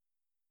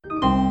Welcome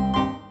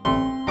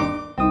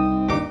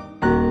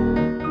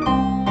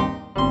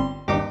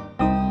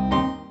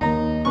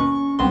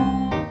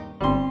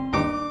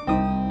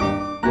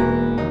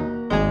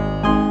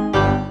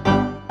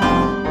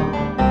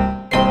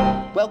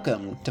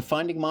to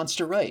Finding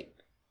Monster Right,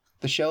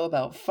 the show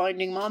about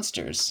finding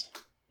monsters.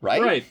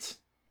 Right? Right.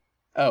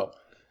 Oh,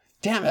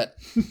 damn it.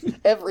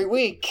 Every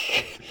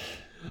week.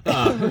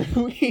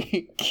 Every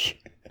week.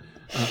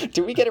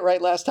 Did we get it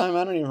right last time?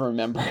 I don't even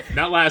remember.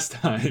 Not last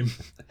time.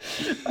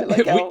 I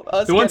like how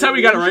the one time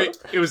we got it right,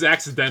 it was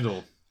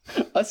accidental.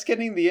 Us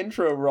getting the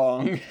intro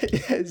wrong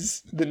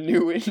is the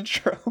new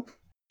intro.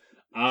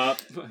 I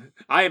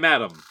am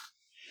Adam.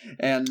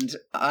 And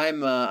I'm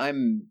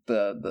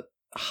the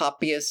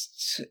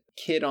hoppiest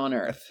kid on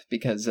earth,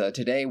 because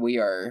today we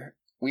are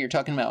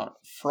talking about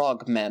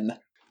frogmen.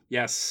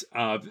 Yes,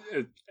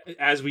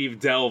 as we've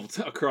delved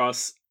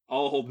across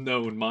all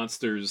known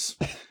monsters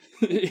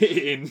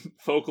in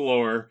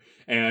folklore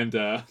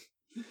and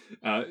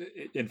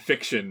in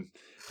fiction,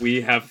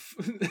 we have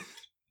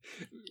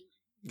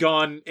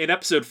gone in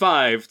episode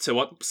 5 to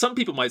what some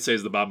people might say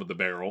is the bottom of the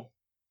barrel.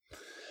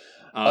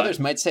 Others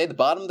might say the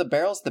bottom of the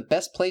barrel is the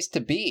best place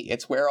to be.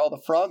 It's where all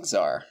the frogs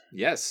are.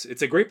 Yes,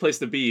 it's a great place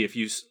to be if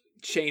you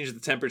change the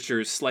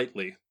temperatures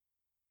slightly.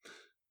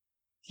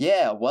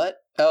 Yeah, what?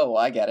 Oh,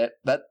 I get it.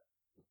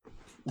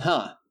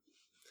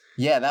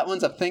 Yeah, that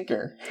one's a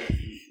thinker.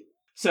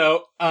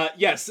 So,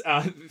 yes,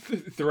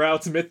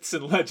 throughout myths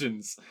and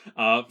legends,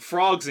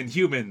 frogs and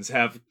humans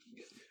have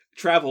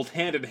traveled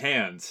hand in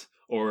hand,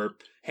 or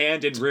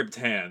hand in ribbed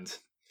hand.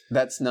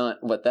 That's not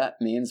what that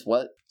means.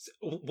 What?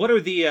 What are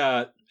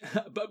the,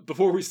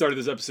 before we started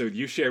this episode,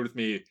 you shared with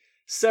me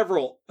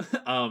several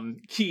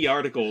key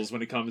articles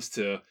when it comes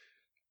to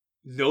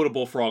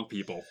notable frog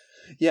people.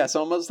 Yeah, it's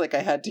almost like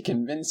I had to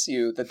convince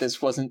you that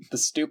this wasn't the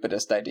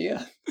stupidest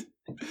idea.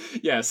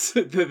 Yes,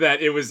 that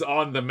it was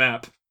on the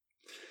map.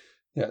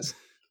 Yes.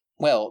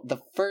 Well, the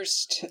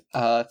first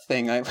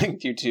thing I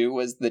linked you to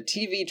was the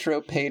TV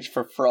trope page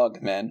for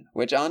frogmen,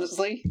 which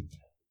honestly,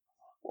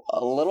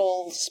 a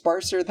little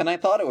sparser than I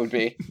thought it would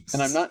be,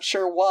 and I'm not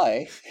sure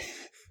why.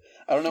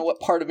 I don't know what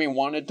part of me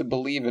wanted to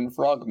believe in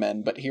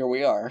frogmen, but here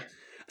we are.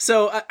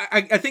 So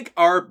I think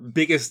our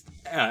biggest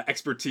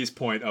expertise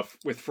point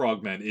with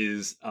frogmen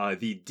is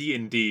the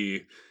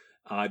D&D,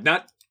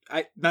 not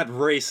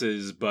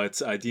races,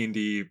 but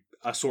D&D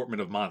assortment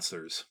of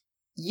monsters.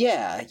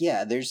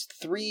 Yeah, there's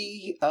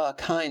 3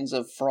 kinds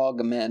of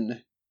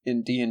frogmen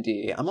in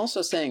D&D. I'm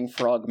also saying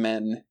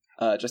frogmen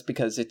just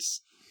because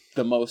it's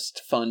the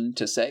most fun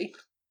to say.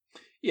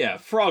 Yeah,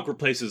 frog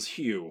replaces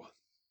Hugh.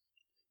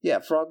 Yeah,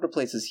 frog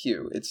replaces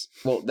Hugh.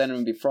 Then it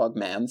would be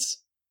frogmans.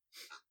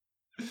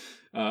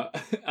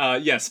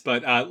 Yes,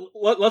 but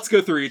let's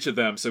go through each of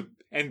them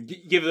and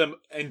give them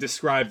and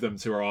describe them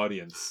to our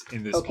audience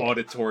in this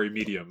auditory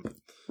medium.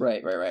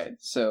 Right.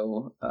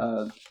 So,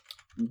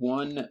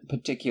 one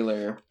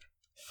particular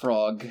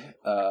frog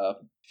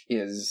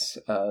is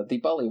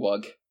the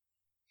bullywug.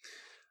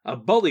 A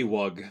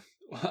bullywug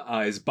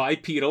is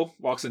bipedal,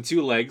 walks on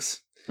 2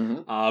 legs,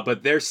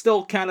 but they're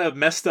still kind of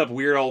messed up,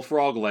 weird old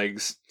frog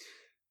legs.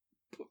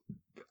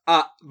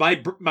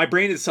 My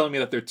brain is telling me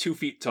that they're 2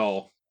 feet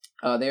tall.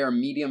 They are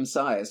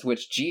medium-sized,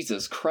 which,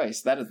 Jesus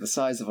Christ, that is the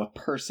size of a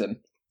person.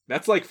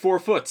 That's like 4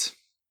 foot.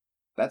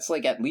 That's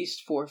like at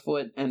least 4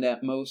 foot, and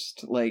at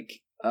most,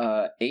 8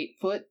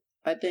 foot,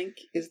 I think,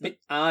 is the...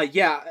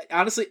 Yeah,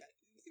 honestly,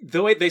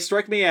 the way they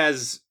strike me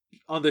as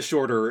on the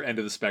shorter end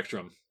of the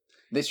spectrum.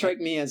 They strike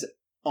me as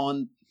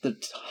on the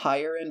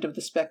higher end of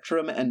the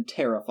spectrum and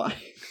terrifying.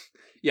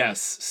 Yes,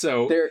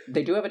 so...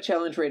 They do have a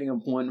challenge rating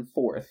of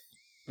 1/4.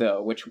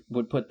 Though, which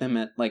would put them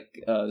at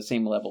the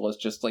same level as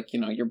just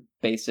your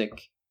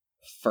basic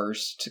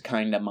first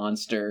kind of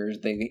monsters.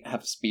 They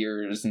have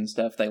spears and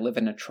stuff. They live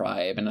in a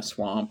tribe in a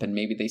swamp, and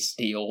maybe they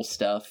steal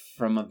stuff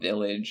from a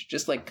village.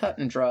 Just like cut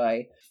and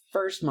dry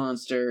first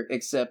monster,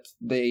 except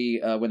they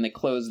when they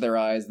close their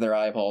eyes, their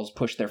eyeballs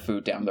push their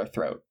food down their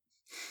throat.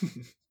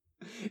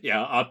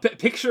 Yeah,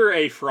 picture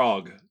a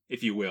frog,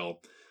 if you will,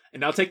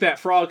 and now take that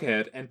frog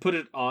head and put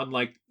it on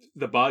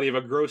the body of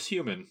a gross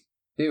human.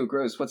 Ew,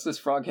 gross. What's this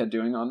frog head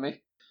doing on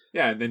me?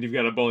 Yeah, and then you've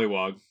got a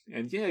bullywug.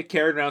 And yeah,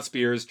 carrying around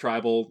spears,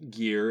 tribal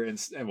gear,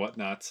 and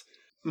whatnot.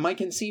 My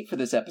conceit for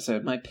this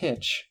episode, my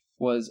pitch,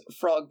 was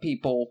frog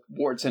people,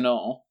 warts and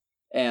all.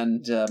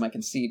 And my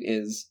conceit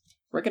is,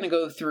 we're going to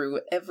go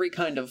through every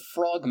kind of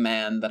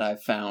frogman that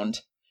I've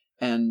found,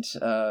 and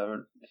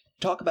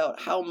talk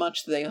about how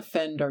much they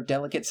offend our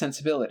delicate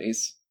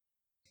sensibilities.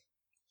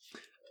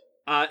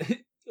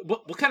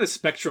 What kind of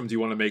spectrum do you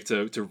want to make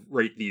to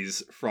rate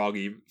these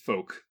froggy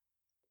folk?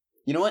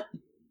 You know what?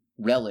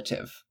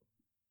 Relative.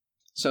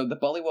 So the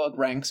bullywug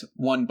ranks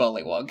 1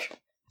 bullywug.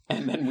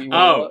 And then we will...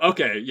 Oh,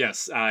 okay,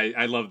 yes.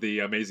 I love the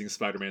Amazing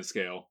Spider-Man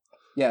scale.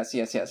 Yes.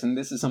 And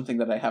this is something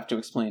that I have to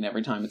explain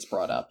every time it's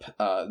brought up.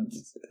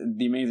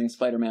 The Amazing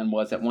Spider-Man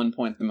was at one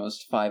point the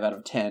most 5 out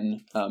of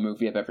 10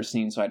 movie I've ever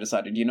seen, so I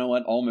decided, you know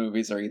what? All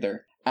movies are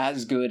either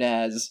as good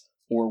as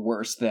or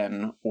worse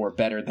than, or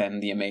better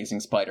than The Amazing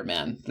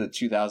Spider-Man, the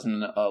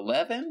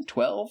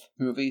 2011-12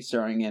 movie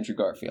starring Andrew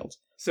Garfield.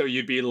 So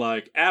you'd be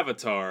like,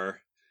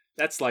 Avatar.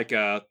 That's like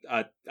a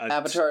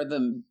Avatar,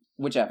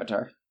 which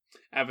Avatar?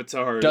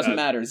 Avatar. Doesn't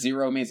matter.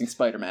 0 Amazing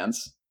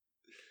Spider-Mans.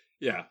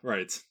 Yeah,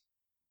 right.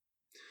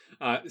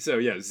 So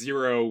yeah,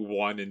 0,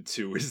 1, and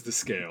 2 is the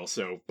scale.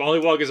 So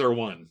Bullywug is our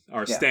 1,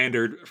 our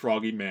standard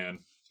froggy man.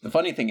 The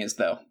funny thing is,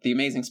 though, The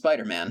Amazing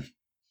Spider-Man,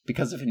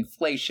 because of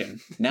inflation,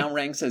 now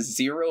ranks as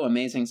 0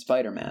 Amazing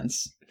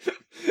Spider-Mans.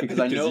 Because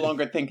I no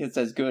longer think it's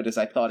as good as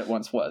I thought it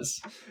once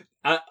was.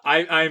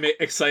 I'm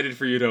excited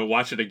for you to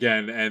watch it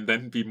again and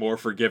then be more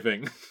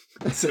forgiving.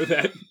 So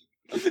that,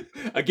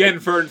 again,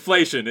 for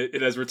inflation,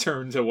 it has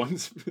returned to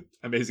one's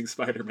Amazing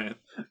Spider-Man.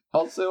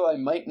 Also, I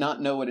might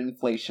not know what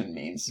inflation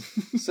means.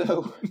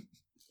 So,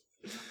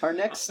 our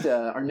next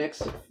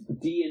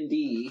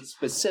D&D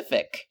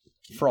specific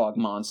frog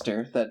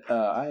monster that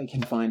I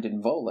can find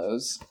in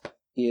Volos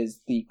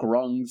is the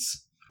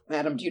Grungs.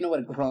 Adam, do you know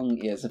what a grung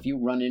is? Have you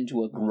run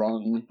into a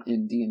grung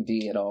in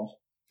D&D at all?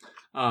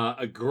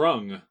 A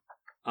grung.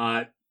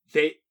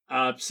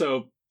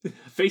 So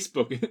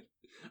Facebook,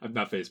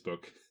 not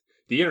Facebook,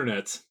 the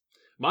internet,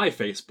 my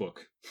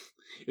Facebook,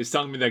 is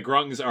telling me that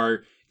grungs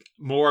are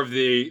more of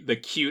the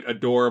cute,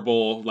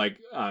 adorable, like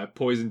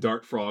poison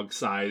dart frog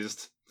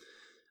sized,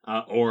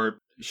 or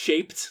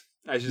shaped,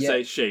 I should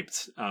say,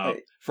 shaped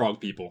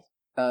frog people.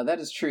 That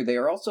is true. They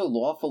are also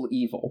lawful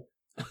evil.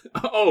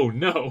 Oh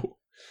no!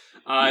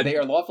 They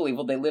are lawful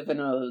evil. They live in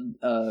a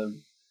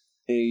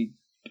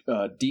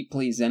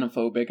deeply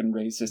xenophobic and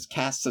racist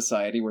caste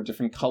society where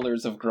different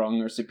colors of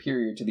grung are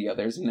superior to the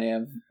others, and they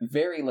have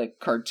very, like,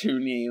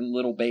 cartoony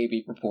little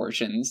baby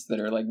proportions that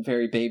are, like,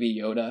 very Baby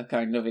Yoda,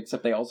 kind of,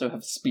 except they also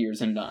have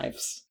spears and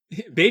knives.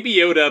 Baby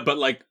Yoda, but,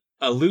 like,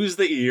 lose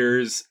the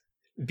ears,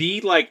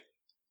 be, like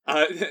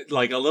a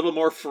little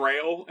more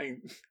frail,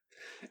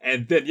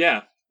 and then,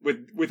 yeah,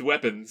 with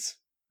weapons.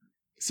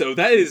 So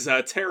that is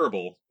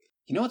terrible.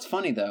 You know what's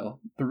funny, though?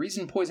 The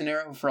reason poison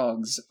arrow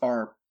frogs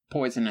are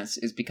poisonous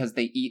is because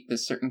they eat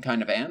this certain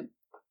kind of ant.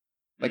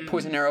 Like,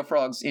 poison arrow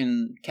frogs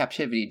in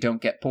captivity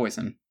don't get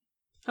poison.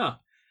 Huh.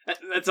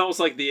 That's almost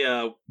like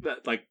the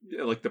like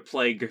the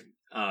plague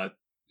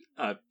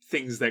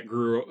things that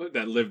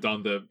lived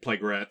on the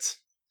plague rats.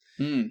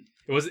 It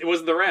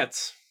wasn't the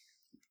rats.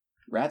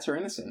 Rats are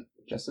innocent.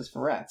 Justice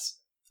for rats.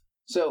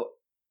 So,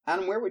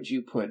 Adam, where would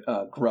you put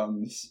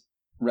grungs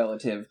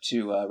relative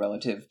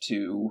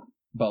to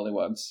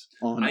bullywugs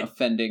on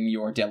offending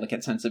your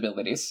delicate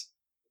sensibilities?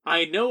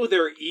 I know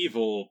they're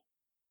evil,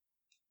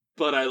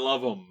 but I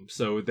love them,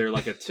 so they're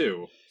like a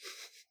 2.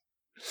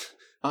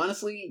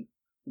 Honestly,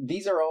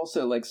 these are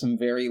also like some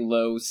very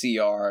low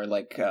CR,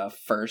 like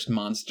first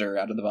monster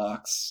out of the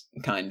box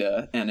kind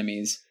of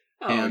enemies.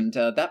 Oh. And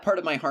that part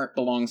of my heart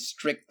belongs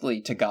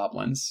strictly to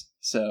goblins.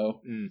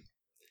 So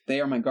they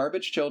are my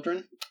garbage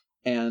children,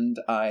 and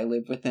I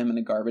live with them in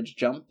a garbage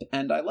jump,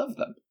 and I love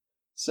them.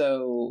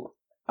 So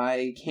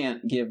I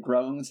can't give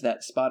grungs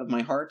that spot of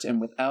my heart,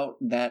 and without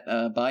that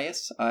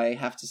bias, I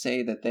have to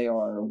say that they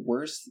are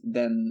worse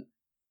than...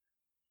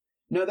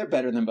 No, they're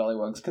better than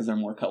bullywugs because they're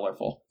more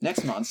colorful.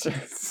 Next monster.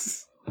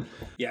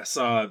 Yes,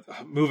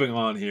 moving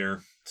on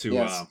here to...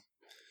 Yes.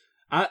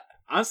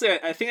 Honestly,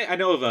 I think I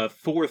know of a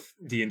 4th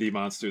D&D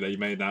monster that you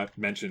may not have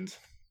mentioned.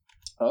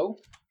 Oh?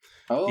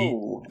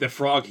 The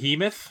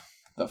Froghemoth?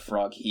 The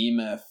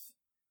Froghemoth.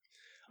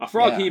 A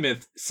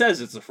Froghemoth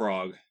says it's a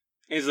frog.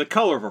 Is the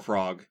color of a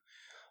frog,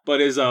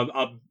 but is a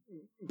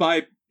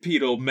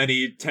bipedal,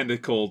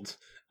 many-tentacled,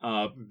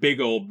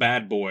 big old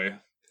bad boy.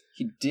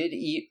 He did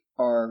eat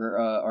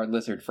our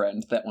lizard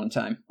friend that one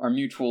time. Our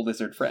mutual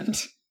lizard friend.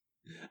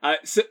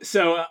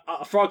 So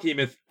a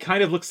Froghemoth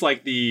kind of looks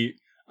like the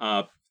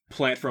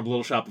plant from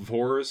Little Shop of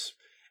Horrors,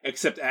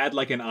 except add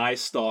like an eye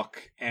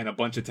stalk and a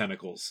bunch of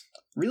tentacles.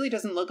 Really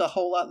doesn't look a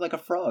whole lot like a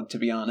frog, to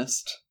be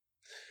honest.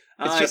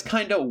 It's just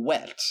kind of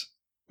wet.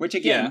 Which,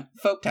 again,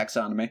 folk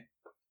taxonomy.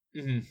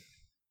 Mm-hmm.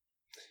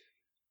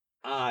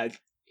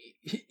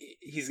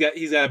 He's got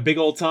a big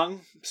old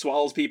tongue,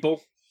 swallows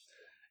people,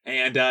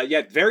 and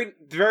very,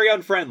 very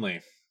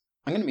unfriendly.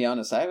 I'm gonna be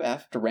honest. I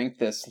have to rank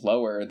this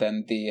lower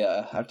than the.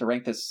 I have to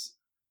rank this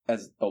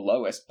as the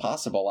lowest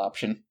possible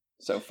option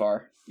so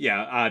far.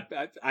 Yeah,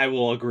 I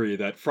will agree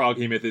that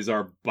Froghemoth is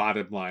our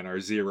bottom line, our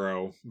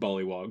 0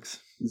 bullywugs.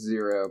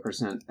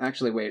 0%.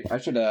 Actually, wait. I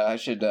should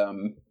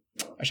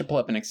pull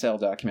up an Excel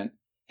document.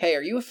 Hey,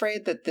 are you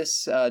afraid that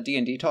this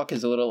D&D talk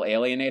is a little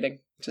alienating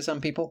to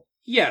some people?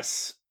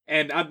 Yes,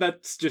 and I'm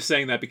not just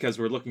saying that because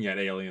we're looking at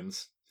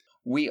aliens.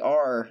 We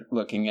are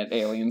looking at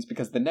aliens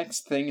because the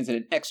next thing is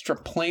an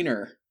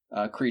extraplanar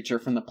creature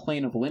from the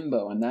plane of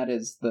limbo, and that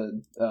is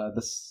the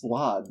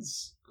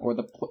slods, or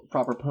the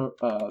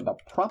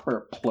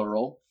proper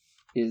plural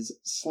is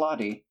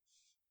slotty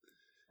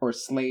or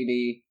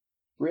slady.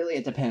 Really,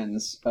 it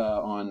depends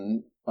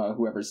on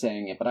whoever's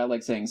saying it, but I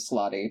like saying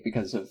slotty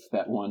because of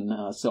that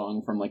one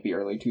song from like the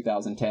early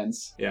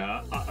 2010s.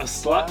 Yeah, a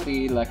slot.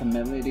 Slotty like a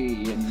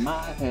melody in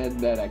my head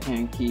that I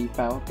can't keep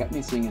out. Got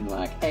me singing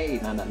like, hey,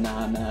 na na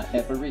na na,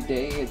 every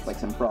day. It's like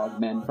some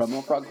frogmen from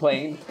a frog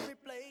plane.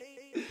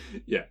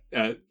 Yeah,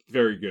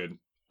 very good.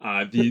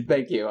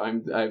 Thank you.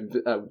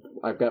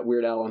 I've got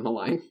Weird Al on the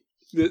line.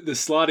 The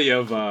slotty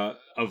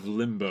of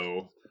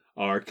Limbo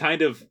are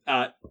kind of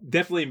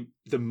definitely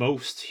the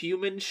most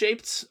human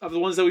shaped of the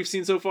ones that we've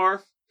seen so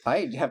far.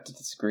 I have to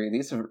disagree.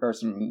 These are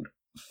some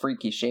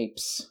freaky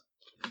shapes.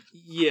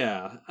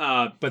 Yeah,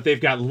 but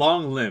they've got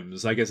long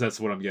limbs. I guess that's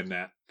what I'm getting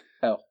at.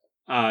 Oh.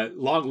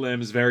 Long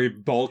limbs, very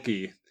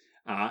bulky,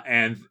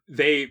 and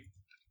they...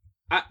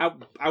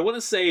 I want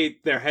to say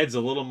their head's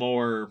a little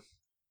more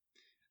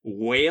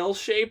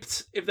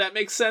whale-shaped, if that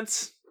makes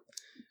sense.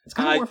 It's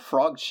kind of more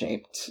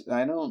frog-shaped.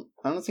 I don't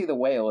see the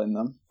whale in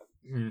them.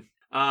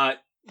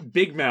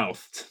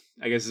 Big-mouthed,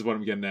 I guess is what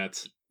I'm getting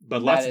at.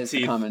 But lots of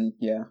teeth. Common,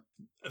 yeah.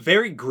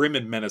 Very grim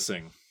and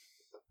menacing.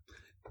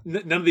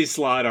 None of these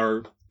slotty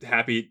are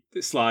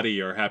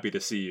happy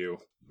to see you.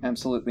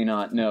 Absolutely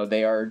not. No,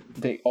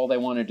 all they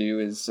want to do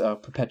is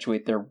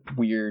perpetuate their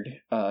weird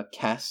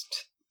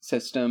caste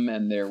system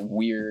and their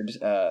weird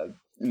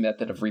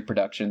method of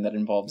reproduction that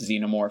involves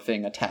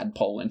xenomorphing a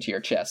tadpole into your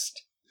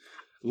chest.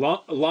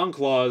 Long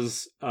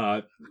claws,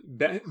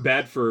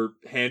 bad for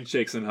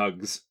handshakes and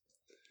hugs.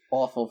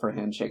 Awful for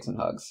handshakes and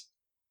hugs.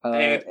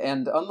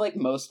 And unlike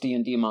most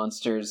D&D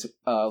monsters,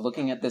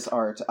 looking at this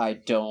art, I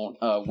don't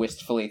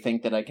wistfully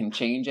think that I can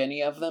change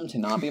any of them to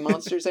not be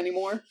monsters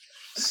anymore,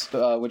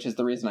 which is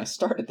the reason I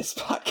started this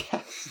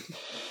podcast.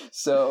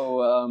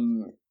 So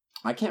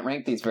I can't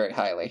rank these very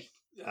highly.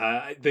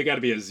 They got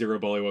to be a 0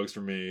 bullywugs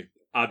for me,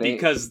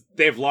 because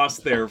they've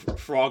lost their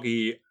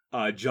froggy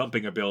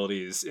jumping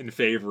abilities in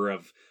favor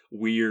of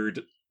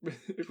weird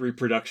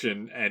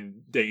reproduction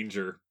and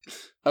danger.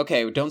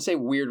 Okay, don't say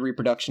weird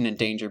reproduction and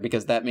danger,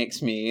 because that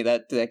makes me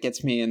that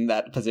gets me in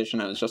that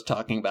position I was just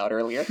talking about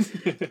earlier.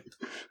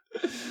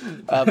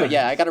 But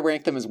yeah, I gotta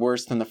rank them as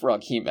worse than the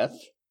Froghemoth.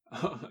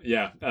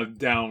 Yeah,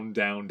 down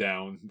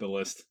the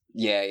list.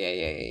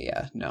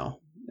 Yeah. No.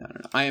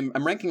 I'm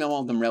ranking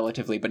all of them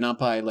relatively, but not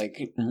by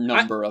like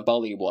number of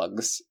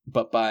bullywugs,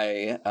 but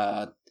by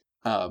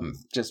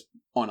just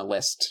on a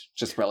list,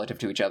 just relative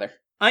to each other.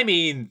 I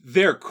mean,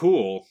 they're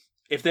cool.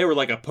 If they were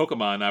like a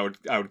Pokemon,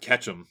 I would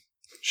catch them.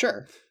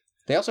 Sure.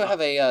 They also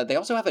have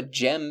a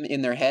gem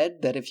in their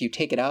head that if you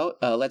take it out,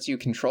 lets you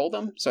control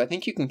them. So I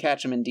think you can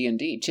catch them in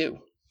D&D too.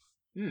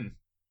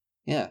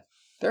 Yeah,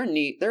 they're a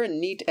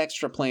neat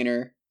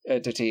extraplanar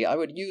entity. I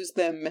would use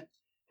them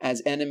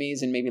as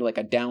enemies in maybe like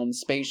a downed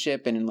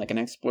spaceship and in like an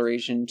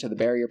exploration to the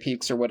barrier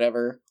peaks or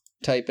whatever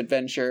type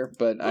adventure,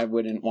 but I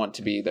wouldn't want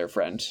to be their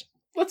friend.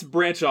 Let's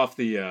branch off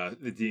the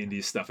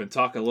D&D stuff and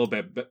talk a little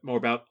bit more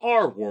about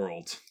our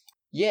world.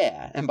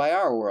 Yeah, and by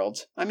our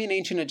world, I mean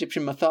ancient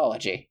Egyptian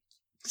mythology.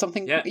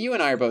 Something you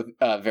and I are both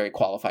very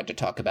qualified to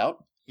talk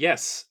about.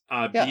 Yes,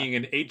 being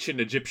an ancient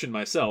Egyptian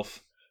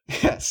myself.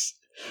 Yes.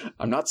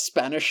 I'm not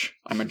Spanish,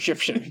 I'm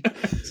Egyptian.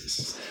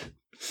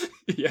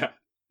 Yeah.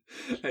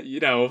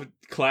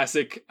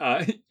 Classic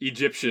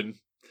Egyptian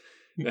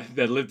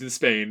that lived in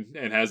Spain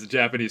and has a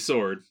Japanese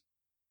sword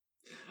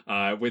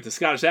with a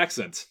Scottish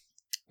accent.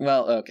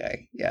 Well,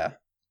 okay, yeah.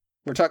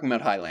 We're talking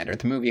about Highlander,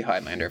 the movie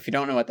Highlander. If you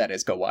don't know what that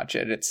is, go watch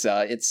it.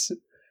 It's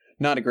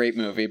not a great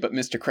movie, but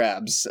Mr.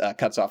 Krabs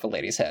cuts off a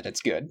lady's head.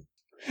 It's good.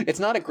 It's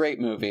not a great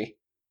movie,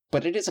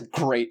 but it is a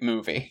great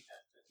movie.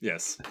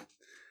 Yes.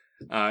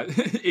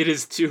 It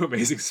is 2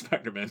 Amazing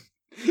Spider-Men.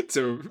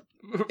 To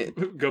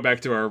go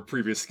back to our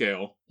previous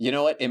scale. You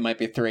know what? It might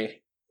be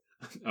 3.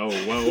 Oh,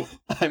 whoa.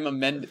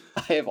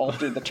 I have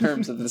altered the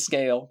terms of the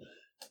scale.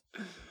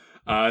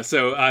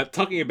 So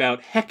talking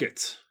about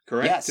Hecate,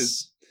 correct?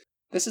 Yes.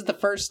 This is the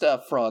first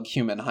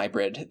frog-human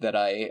hybrid that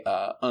I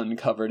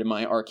uncovered in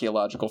my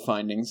archaeological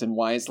findings and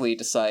wisely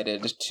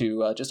decided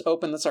to just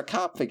open the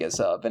sarcophagus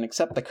of and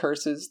accept the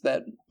curses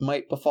that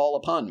might befall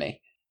upon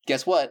me.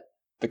 Guess what?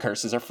 The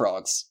curses are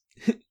frogs.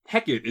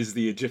 Hecate is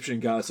the Egyptian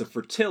goddess of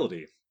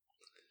fertility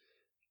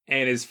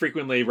and is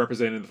frequently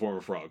represented in the form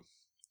of a frog.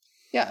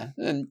 Yeah,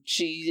 and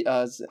she,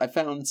 I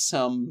found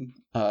some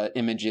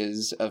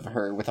images of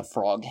her with a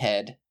frog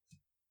head,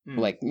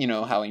 like,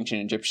 how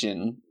ancient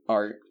Egyptian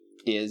art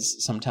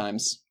is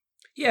sometimes.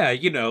 Yeah,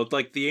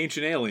 like the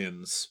ancient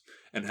aliens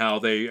and how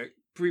they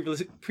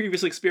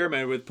previously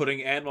experimented with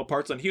putting animal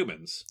parts on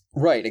humans.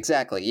 Right,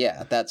 exactly,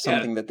 yeah. That's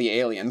something that the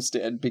aliens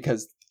did,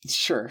 because,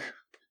 sure.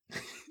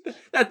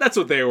 That's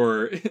what they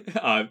were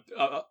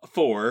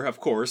for, of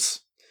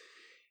course.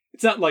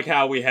 It's not like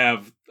how we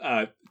have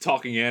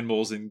talking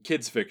animals in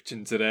kids'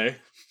 fiction today.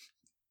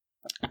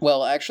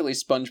 Well, actually,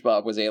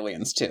 SpongeBob was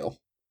aliens, too.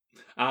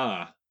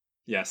 Ah,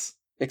 yes.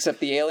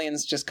 Except the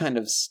aliens just kind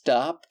of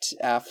stopped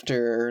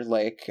after,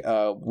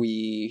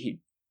 we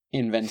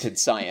invented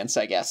science,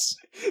 I guess.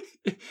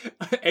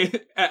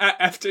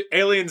 After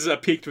aliens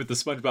peaked with the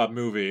SpongeBob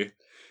movie,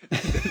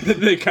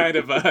 they kind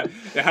of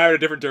they hired a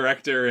different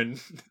director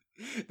and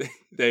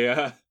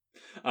they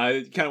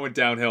it kind of went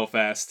downhill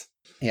fast.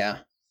 Yeah.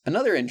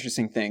 Another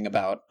interesting thing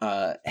about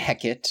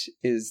Hecate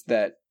is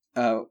that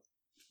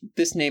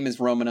this name is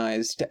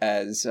romanized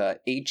as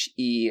Heqet,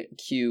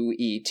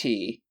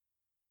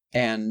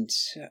 and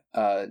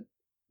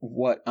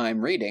what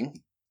I'm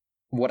reading,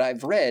 what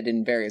I've read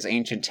in various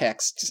ancient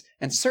texts,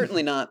 and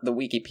certainly not the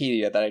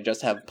Wikipedia that I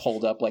just have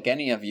pulled up like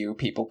any of you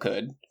people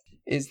could,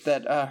 is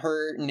that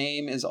her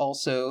name is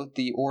also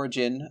the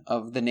origin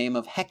of the name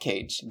of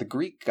Hecate, the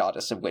Greek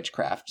goddess of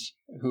witchcraft,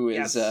 who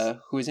is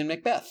in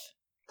Macbeth.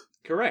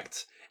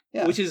 Correct.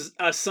 Yeah. Which is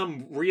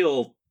some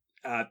real,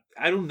 I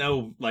don't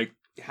know, like,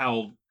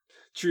 how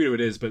true to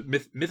it is, but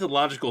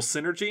mythological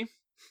synergy.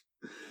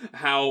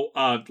 How,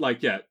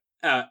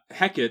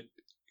 Hecate,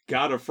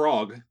 god of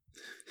frog,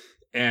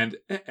 and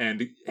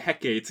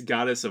Hecate,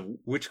 goddess of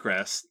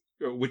witchcraft.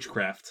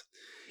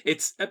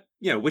 It's,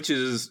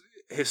 witches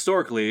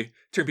historically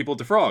turn people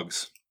into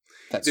frogs.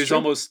 There's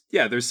true.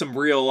 There's some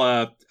real,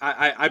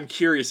 I'm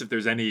curious if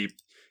there's any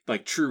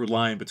like true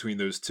line between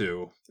those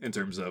two in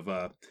terms of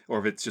or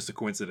if it's just a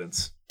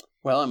coincidence.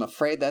 Well, I'm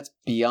afraid that's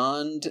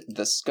beyond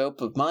the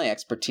scope of my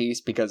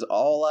expertise, because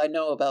all I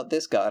know about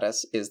this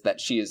goddess is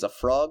that she is a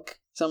frog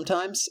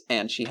sometimes,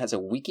 and she has a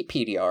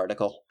Wikipedia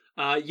article.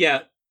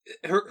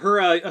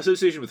 Her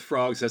association with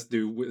frogs has to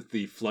do with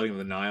the flooding of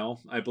the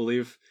Nile, I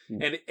believe,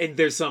 and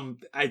there's some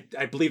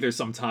I believe there's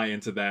some tie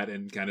into that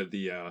and kind of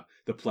the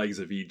plagues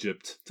of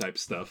Egypt type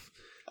stuff.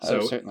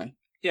 So certainly,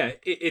 yeah,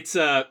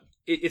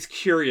 it's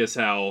curious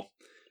how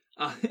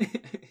I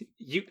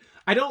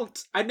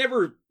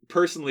never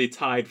personally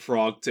tied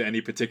frog to any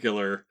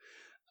particular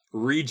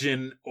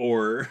region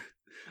or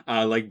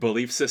like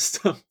belief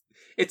system.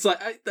 It's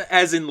like,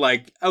 as in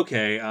like,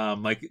 okay,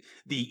 like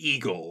the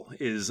eagle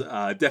is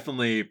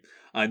definitely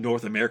a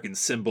North American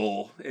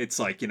symbol. It's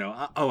like,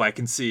 I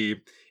can see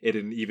it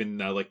in even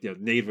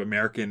Native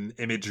American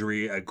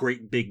imagery, a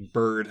great big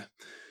bird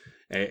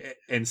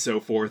and so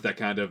forth that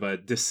kind of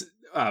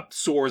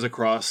soars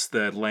across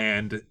the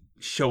land,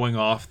 showing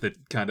off the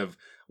kind of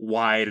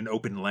wide and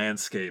open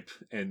landscape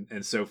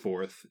and so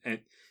forth.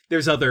 And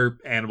there's other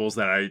animals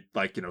that I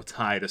like,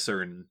 tie to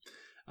certain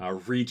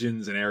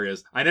regions and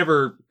areas. I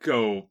never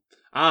go,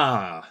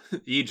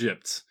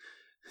 Egypt,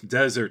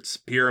 deserts,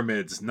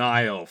 pyramids,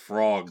 Nile,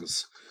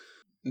 frogs.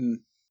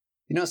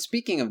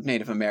 Speaking of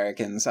Native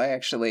Americans, I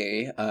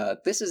actually,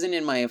 this isn't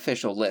in my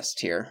official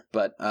list here,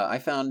 but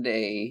I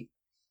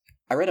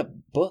read a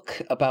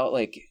book about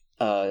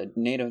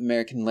Native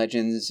American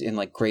legends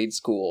in grade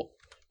school.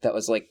 That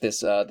was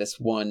this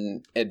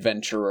one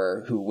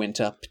adventurer who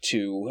went up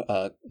to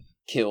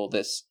kill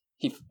this.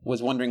 He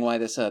was wondering why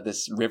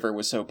this river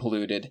was so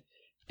polluted,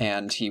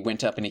 and he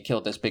went up and he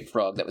killed this big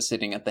frog that was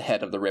sitting at the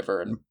head of the river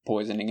and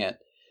poisoning it.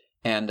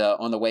 And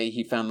on the way,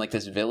 he found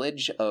this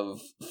village of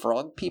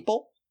frog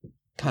people,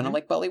 kind of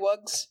like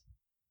bullywugs.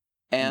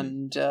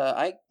 And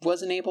I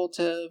wasn't able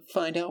to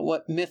find out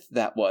what myth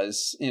that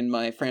was in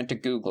my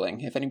frantic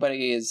Googling. If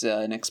anybody is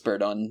an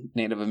expert on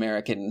Native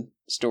American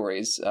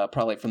stories,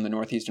 probably from the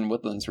Northeastern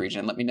Woodlands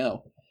region, let me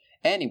know.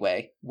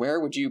 Anyway, where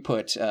would you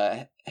put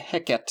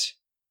Hecate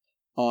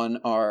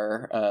on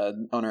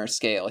our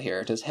scale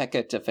here? Does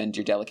Hecate offend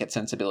your delicate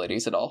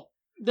sensibilities at all?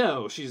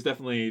 No, she's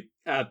definitely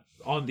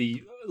on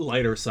the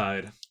lighter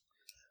side.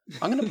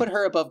 I'm going to put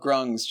her above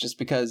Grungs just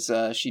because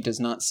she does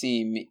not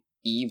seem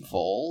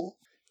evil.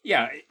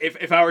 Yeah,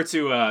 if I were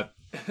to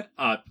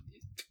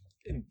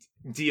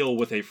deal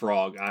with a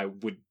frog, I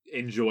would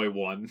enjoy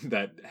one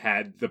that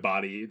had the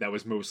body that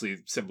was mostly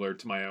similar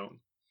to my own.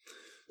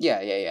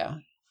 Yeah,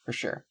 for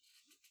sure.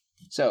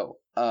 So,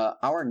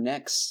 our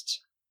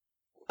next,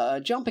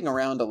 jumping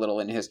around a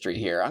little in history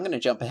here, I'm going to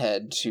jump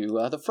ahead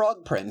to the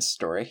Frog Prince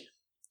story.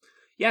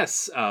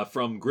 Yes,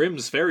 from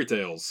Grimm's Fairy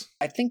Tales.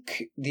 I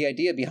think the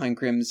idea behind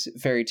Grimm's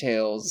Fairy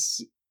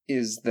Tales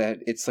is that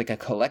it's a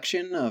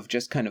collection of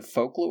just kind of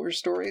folklore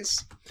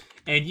stories.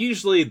 And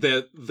usually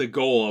the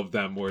goal of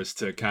them was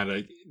to kind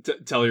of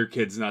tell your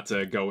kids not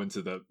to go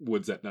into the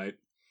woods at night.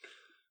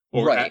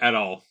 Or right. At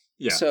all.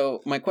 Yeah.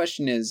 So my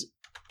question is,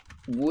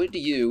 would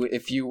you,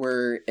 if you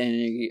were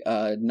a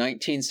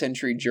 19th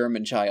century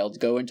German child,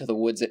 go into the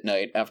woods at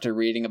night after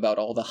reading about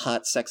all the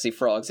hot, sexy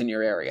frogs in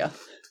your area?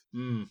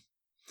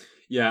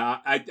 Yeah,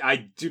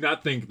 I do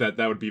not think that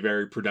would be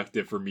very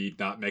productive for me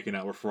not making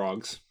out with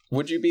frogs.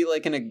 Would you be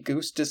like an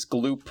Augustus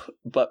Gloop,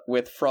 but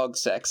with frog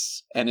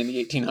sex, and in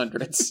the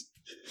 1800s?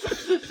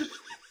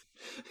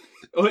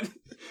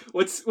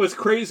 What's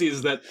crazy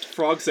is that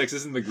frog sex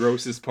isn't the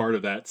grossest part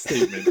of that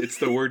statement. It's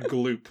the word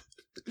gloop.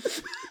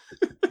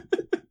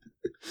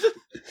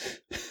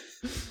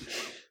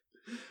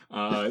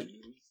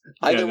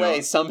 Either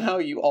way, somehow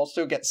you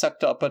also get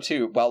sucked up a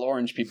tube while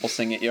orange people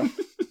sing at you.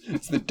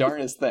 It's the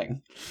darnest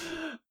thing.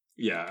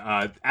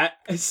 Yeah.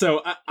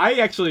 So I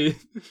actually,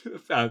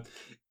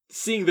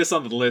 seeing this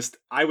on the list,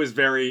 I was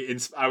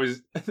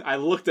I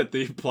looked at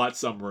the plot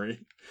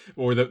summary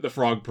or the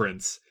Frog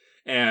Prince,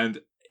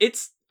 and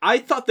I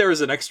thought there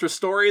was an extra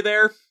story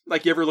there.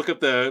 Like, you ever look up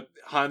the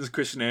Hans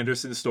Christian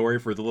Andersen story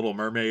for The Little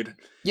Mermaid?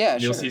 Yeah,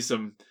 You'll see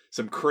some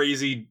some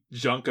crazy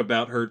junk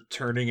about her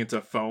turning into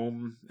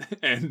foam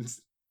and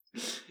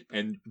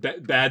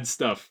bad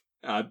stuff.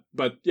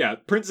 But yeah,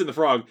 Prince and the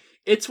Frog.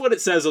 It's what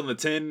it says on the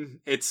tin.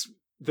 It's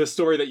the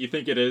story that you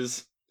think it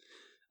is.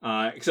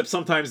 Except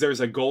sometimes there's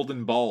a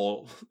golden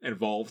ball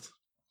involved.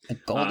 A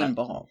golden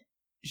ball.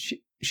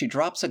 She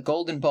drops a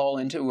golden ball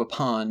into a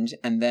pond,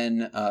 and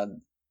then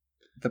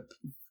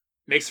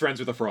makes friends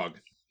with a frog.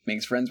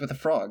 Makes friends with a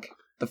frog.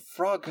 The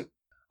frog.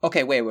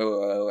 Okay, wait.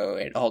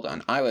 Hold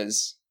on. I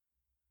was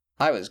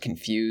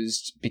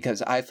confused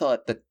because I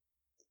thought that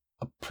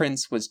a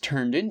prince was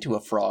turned into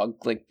a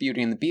frog, like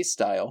Beauty and the Beast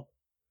style.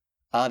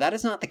 That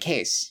is not the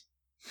case.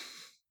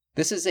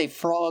 This is a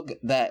frog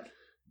that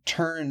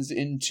turns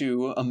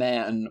into a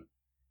man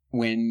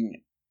when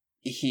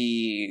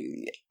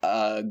he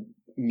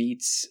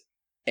meets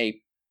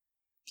a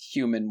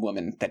human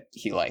woman that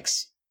he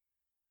likes.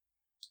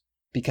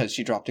 Because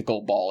she dropped a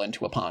gold ball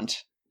into a pond.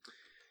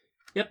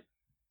 Yep.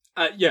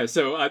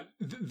 So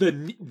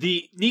the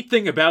neat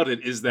thing about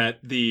it is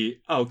that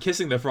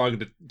kissing the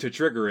frog to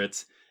trigger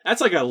it,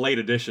 that's like a late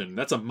edition.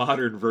 That's a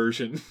modern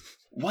version.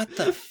 What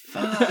the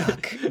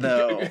fuck,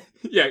 though?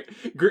 Yeah,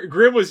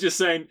 Grimm was just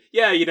saying,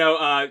 yeah,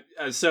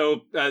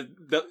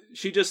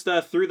 she just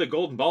threw the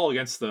golden ball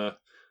against the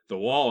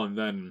wall, and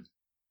then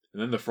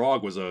the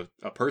frog was a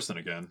person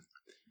again.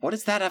 What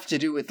does that have to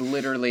do with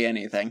literally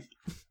anything?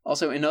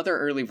 Also, in other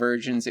early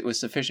versions, it was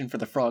sufficient for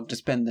the frog to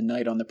spend the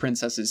night on the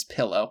princess's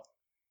pillow.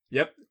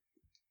 Yep.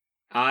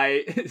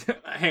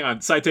 Hang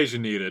on,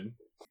 citation needed.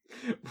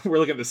 We're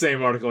looking at the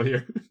same article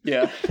here.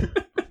 Yeah.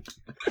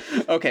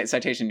 Okay,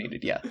 citation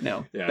needed, yeah.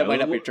 No, yeah, that might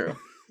not be true.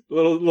 A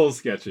little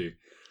sketchy.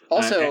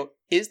 Also,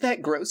 is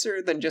that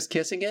grosser than just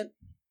kissing it?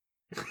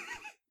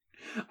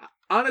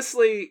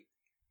 Honestly...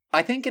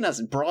 I think in a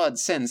broad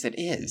sense it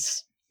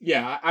is.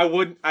 Yeah,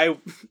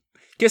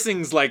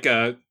 kissing's like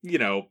a,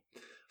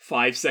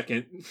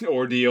 5-second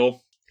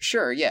ordeal.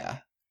 Sure, yeah.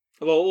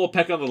 A little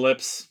peck on the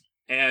lips.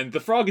 And the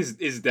frog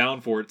is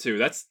down for it,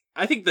 too.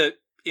 I think that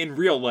in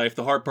real life,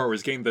 the hard part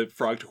was getting the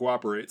frog to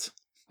cooperate.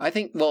 I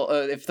think,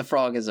 if the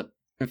frog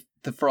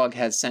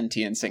has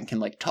sentience and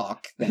can,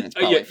 talk, then it's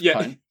probably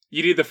fine.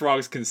 You need the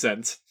frog's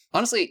consent.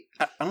 Honestly,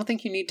 I don't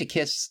think you need to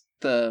kiss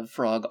the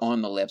frog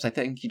on the lips. I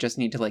think you just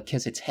need to,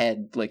 kiss its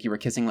head like you were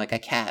kissing, a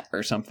cat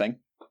or something.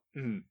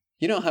 Mm.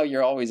 You know how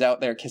you're always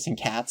out there kissing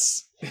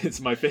cats? It's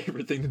my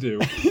favorite thing to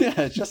do.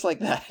 Yeah, just like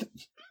that.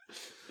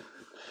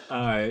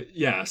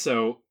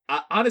 So,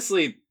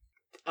 honestly,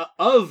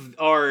 of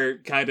our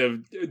kind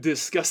of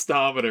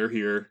disgustometer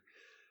here,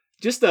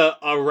 just a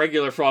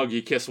regular frog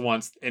you kiss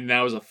once, and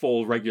now is a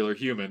full regular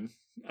human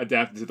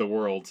adapted to the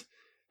world.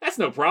 That's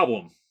no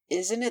problem.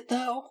 Isn't it,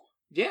 though?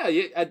 Yeah.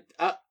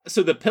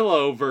 So the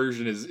pillow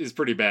version is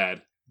pretty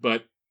bad.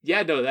 But,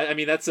 yeah, no,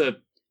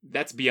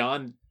 that's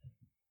beyond...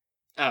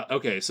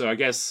 okay, so I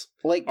guess...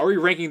 are we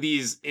ranking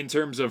these in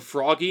terms of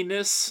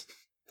frogginess?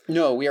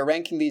 No, we are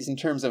ranking these in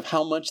terms of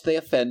how much they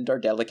offend our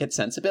delicate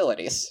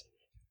sensibilities.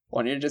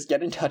 Why don't you just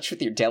get in touch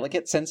with your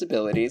delicate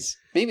sensibilities?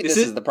 Maybe this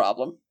is the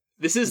problem.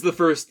 This is the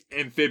first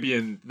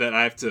amphibian that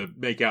I have to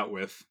make out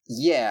with.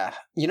 Yeah.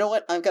 You know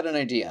what? I've got an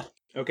idea.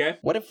 Okay.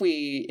 What if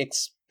we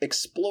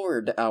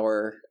explored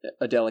our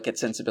delicate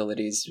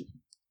sensibilities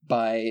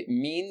by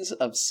means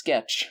of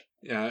sketch?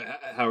 Yeah,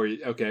 how are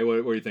you? Okay,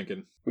 what are you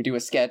thinking? We do a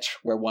sketch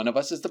where one of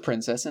us is the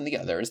princess and the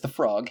other is the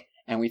frog,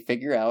 and we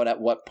figure out at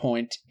what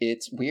point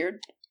it's weird.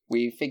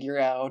 We figure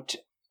out,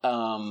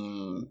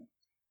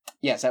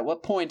 at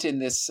what point in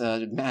this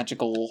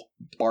magical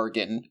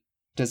bargain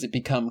does it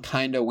become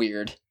kind of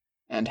weird,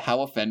 and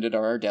how offended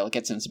are our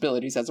delicate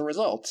sensibilities as a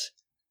result?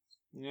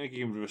 Yeah, you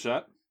can give it a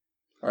shot.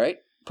 All right,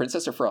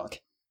 princess or frog?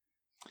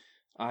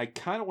 I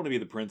kind of want to be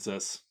the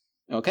princess.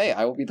 Okay,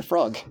 I will be the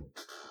frog.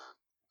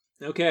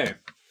 Okay.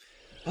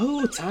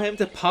 Oh, time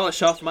to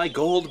polish off my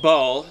gold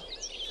ball.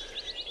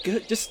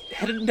 Good, just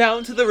heading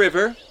down to the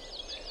river.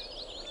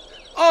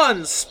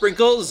 On,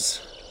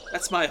 Sprinkles!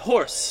 That's my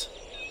horse.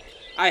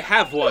 I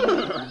have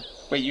one.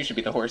 Wait, you should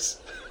be the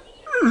horse.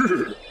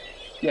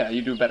 Yeah,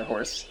 you do a better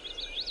horse.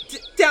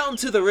 Down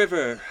to the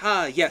river.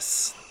 Ah,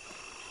 yes.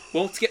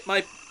 Won't get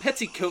my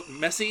petticoat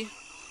messy.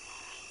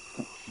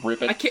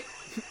 Rip it.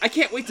 I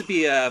can't wait to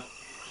be a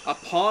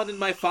pawn in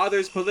my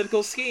father's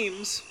political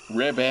schemes.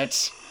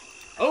 Ribbit.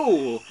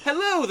 Oh,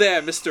 hello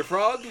there, Mr.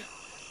 Frog.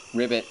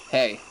 Ribbit,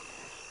 hey.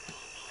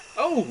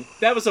 Oh,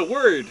 that was a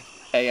word.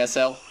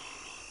 ASL.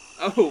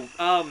 Oh,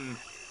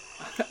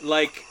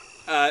 like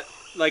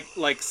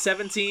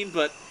 17,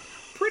 but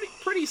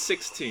pretty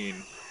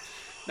 16.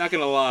 Not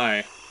gonna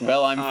lie.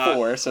 Well, I'm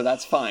 4, so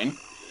that's fine.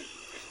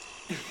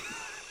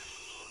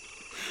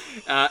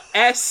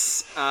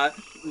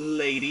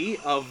 Lady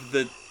of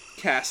the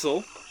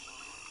castle.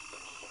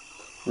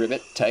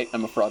 Ribbit, tight,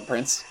 I'm a frog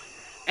prince.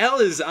 L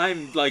is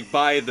I'm you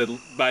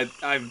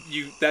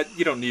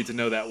don't need to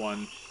know that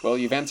one. Well,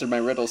 you've answered my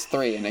riddles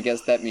 3, and I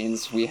guess that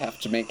means we have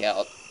to make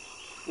out.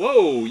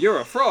 Whoa, you're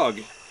a frog.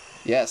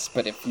 Yes,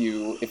 but if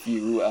you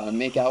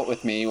make out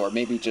with me, or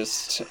maybe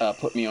just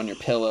put me on your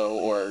pillow,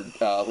 or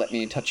let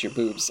me touch your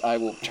boobs, I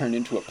will turn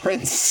into a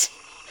prince.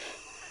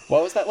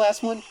 What was that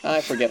last one?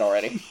 I forget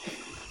already.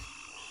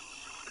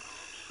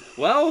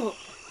 Well,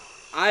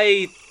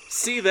 I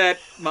see that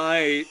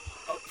my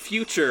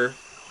future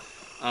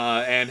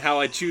and how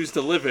I choose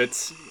to live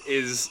it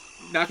is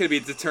not going to be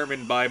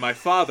determined by my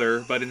father,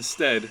 but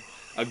instead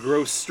a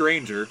gross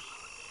stranger.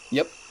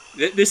 Yep.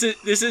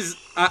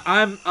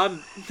 I'm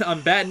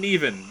batting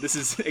even. This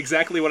is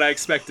exactly what I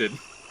expected.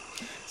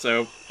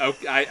 So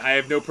I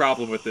have no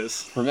problem with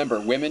this. Remember,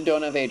 women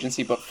don't have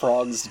agency, but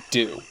frogs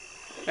do.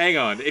 Hang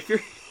on, if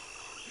you're,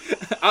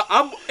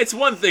 it's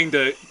one thing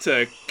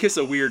to kiss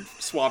a weird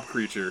swamp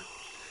creature.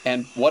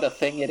 And what a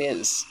thing it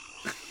is.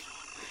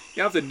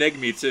 You have to neg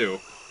me too.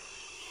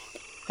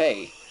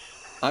 Hey,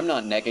 I'm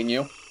not negging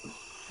you.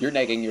 You're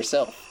negging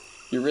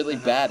yourself. You're really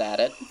bad at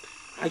it.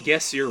 I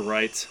guess you're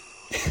right.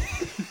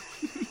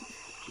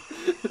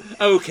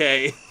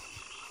 Okay.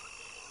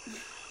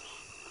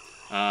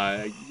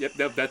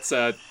 Yep. That's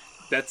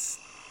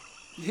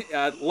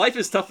life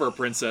is tough for a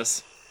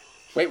princess.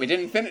 Wait, we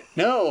didn't finish.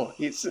 No,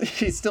 he's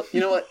still. You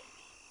know what?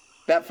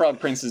 That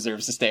frog prince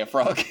deserves to stay a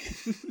frog.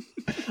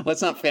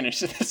 Let's not finish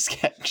the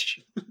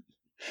sketch.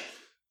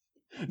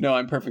 No,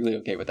 I'm perfectly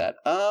okay with that.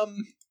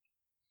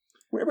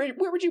 Where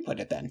would you put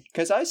it then?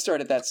 Because I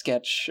started that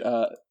sketch.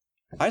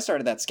 I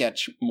started that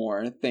sketch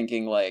more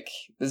thinking like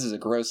this is a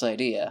gross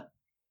idea,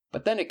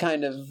 but then it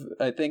kind of,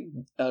 I think,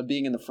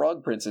 being in the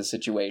frog princess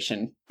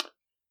situation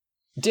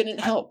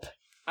didn't help.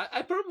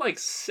 I put him like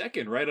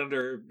second, right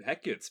under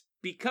Hecate's,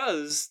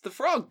 because the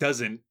frog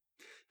doesn't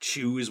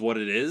choose what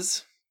it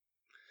is.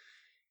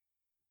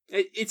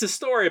 It's a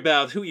story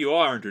about who you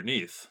are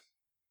underneath.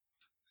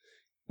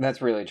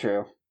 That's really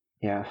true.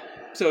 Yeah.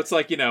 So it's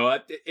like,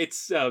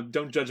 it's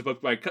don't judge a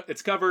book by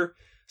its cover.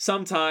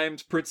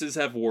 Sometimes princes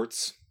have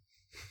warts.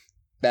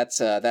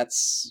 That's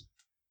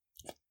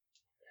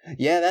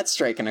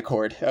striking a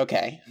chord.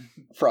 Okay.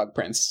 Frog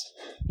Prince,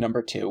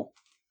 number 2,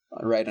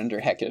 right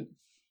under Hecate.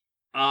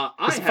 I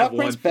have Frog one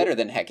Prince better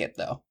than Hecate,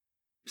 though.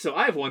 So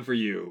I have one for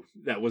you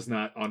that was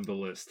not on the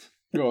list.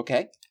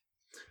 Okay.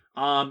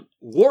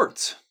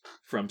 Wart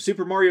from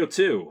Super Mario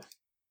 2.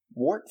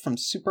 Wart from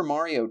Super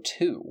Mario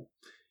 2.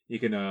 You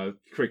can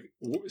quick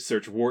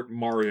search Wart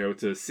Mario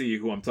to see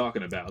who I'm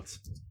talking about.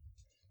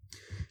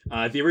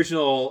 The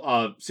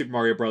original Super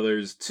Mario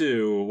Brothers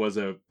 2 was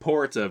a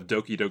port of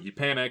Doki Doki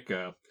Panic,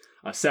 a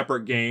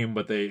separate game,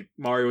 but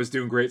Mario was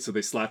doing great, so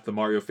they slapped the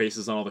Mario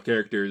faces on all the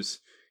characters.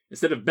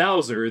 Instead of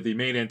Bowser, the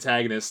main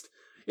antagonist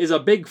is a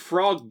big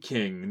frog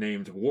king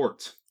named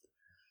Wart.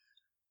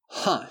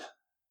 Huh.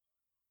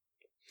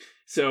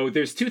 So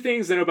there's 2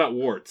 things I know about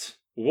Wart.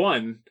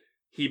 1,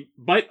 he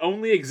might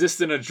only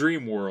exist in a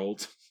dream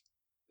world.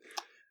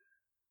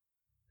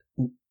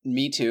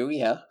 Me too,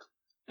 yeah.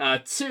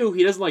 2,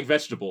 he doesn't like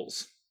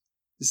vegetables.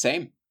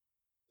 Same.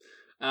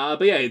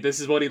 But yeah, this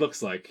is what he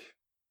looks like.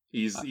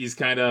 He's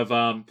kind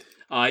of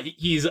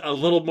he's a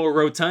little more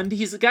rotund.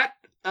 He's got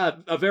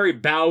a very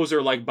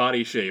Bowser-like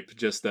body shape,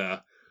 just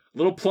a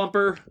little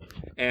plumper,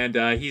 and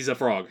he's a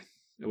frog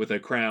with a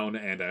crown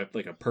and a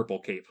purple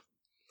cape.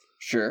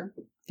 Sure.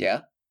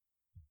 Yeah.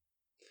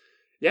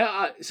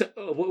 Yeah. So,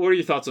 what are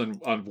your thoughts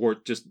on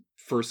Wart? Just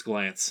first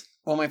glance.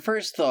 Well, my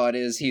first thought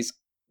is he's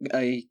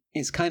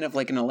kind of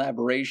like an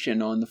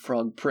elaboration on the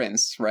Frog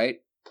Prince, right?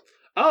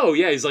 Oh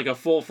yeah, he's like a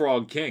full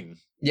frog king.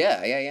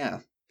 Yeah.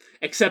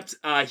 Except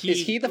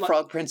is he the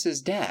Frog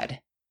Prince's dad?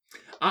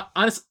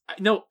 Honestly,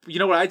 no. You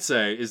know what I'd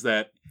say is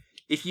that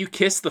if you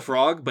kiss the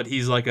frog, but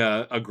he's like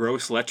a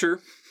gross lecher,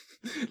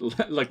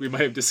 like we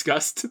might have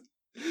discussed,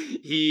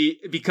 he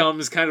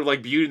becomes kind of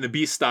like Beauty and the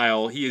Beast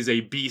style. He is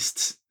a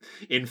beast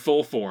in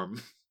full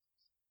form.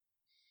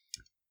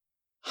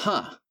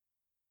 Huh.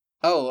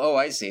 Oh,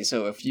 I see.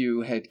 So if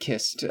you had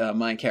kissed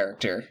my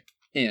character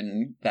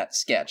in that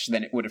sketch,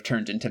 then it would have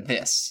turned into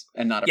this,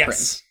 and not a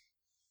prince.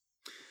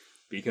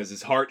 Because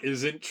his heart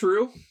isn't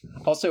true.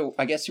 Also,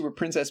 I guess you were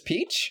Princess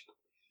Peach?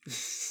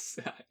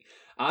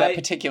 That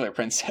particular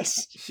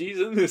princess. She's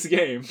in this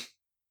game.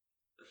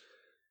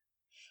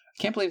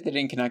 I can't believe they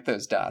didn't connect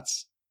those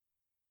dots.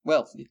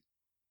 Well,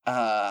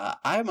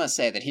 I must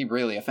say that he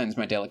really offends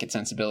my delicate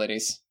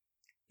sensibilities.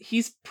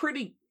 He's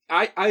pretty...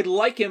 I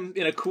like him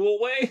in a cool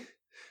way,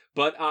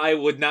 but I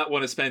would not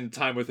want to spend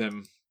time with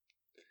him.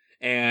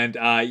 And,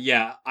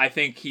 I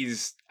think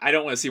I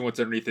don't want to see what's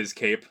underneath his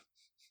cape.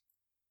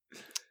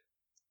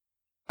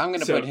 I'm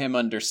going to put him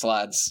under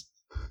Slods.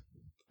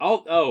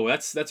 Oh,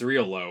 that's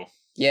real low.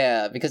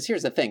 Yeah, because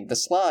here's the thing. The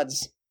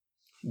Slods,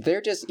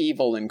 they're just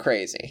evil and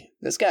crazy.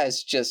 This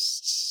guy's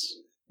just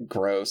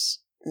gross.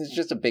 He's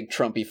just a big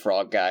Trumpy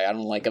frog guy. I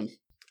don't like him.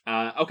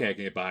 Okay, I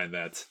can get behind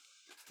that.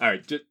 All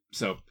right,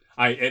 so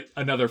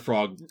another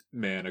frog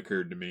man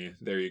occurred to me.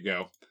 There you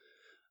go.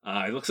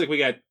 It looks like we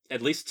got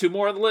at least 2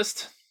 more on the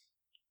list.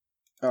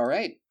 All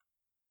right.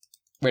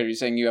 Wait, are you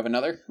saying you have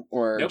another,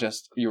 or nope.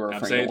 Just you were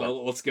I'm afraid?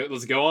 saying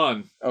let's go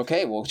on.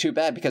 Okay, well, too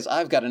bad because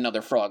I've got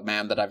another frog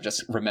man that I've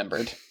just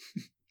remembered.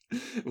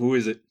 Who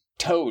is it?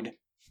 Toad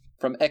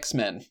from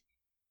X-Men.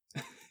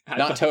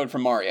 Not Toad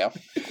from Mario.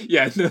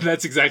 Yeah, no,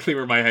 that's exactly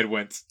where my head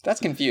went. That's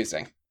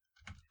confusing.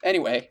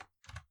 Anyway,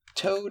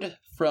 Toad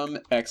from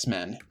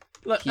X-Men.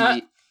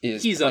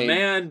 He's a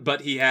man, but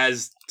he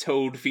has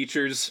toad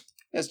features.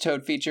 He has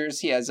toad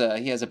features. He has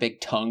a big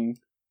tongue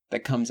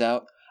that comes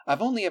out.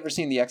 I've only ever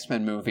seen the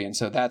X-Men movie, and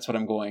so that's what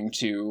I'm going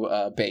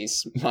to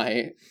base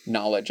my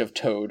knowledge of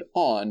Toad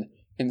on,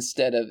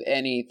 instead of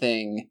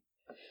anything,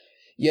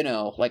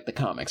 like the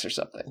comics or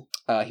something.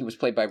 He was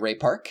played by Ray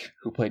Park,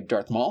 who played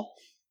Darth Maul.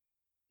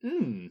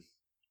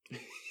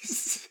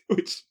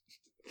 Which,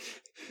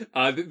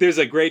 there's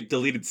a great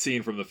deleted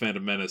scene from The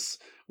Phantom Menace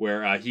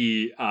where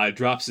he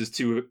drops his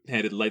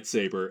two-handed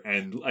lightsaber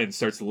and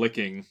starts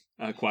licking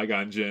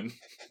Qui-Gon Jinn.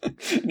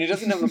 And he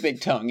doesn't have a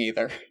big tongue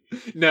either.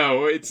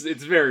 No, it's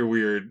very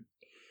weird.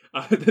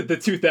 The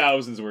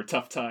 2000s were a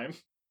tough time.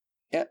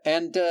 Yeah,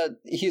 and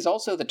he's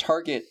also the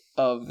target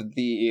of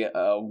the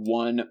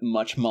one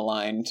much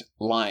maligned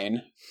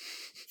line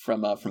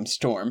from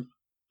Storm,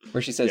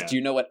 where she says, "Do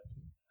you know what?"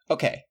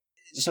 Okay,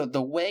 so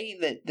the way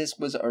that this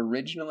was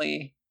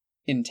originally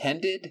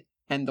intended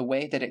and the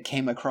way that it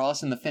came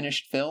across in the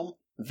finished film,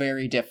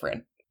 very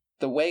different.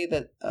 The way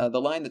that the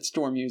line that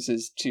Storm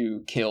uses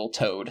to kill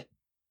Toad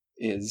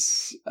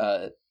is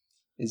 "Do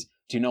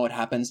you know what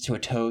happens to a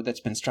toad that's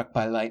been struck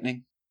by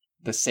lightning?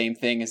 The same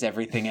thing as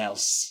everything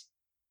else."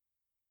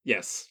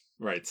 Yes,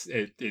 right.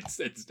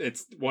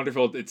 It's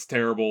wonderful. It's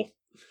terrible.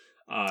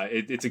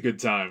 It's a good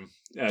time.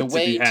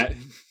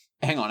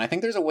 Hang on, I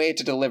think there's a way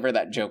to deliver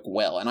that joke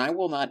well, and I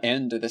will not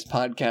end this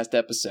podcast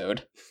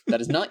episode that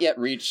has not yet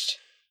reached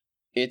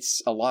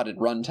its allotted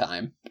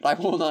runtime. But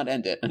I will not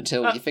end it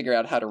until we figure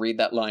out how to read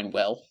that line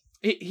well.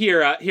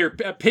 Here,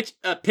 pitch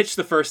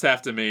the first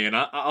half to me, and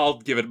I'll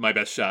give it my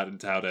best shot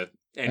into how to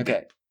end it.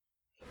 Okay.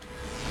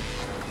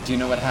 Do you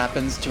know what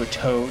happens to a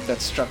toad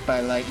that's struck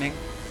by lightning?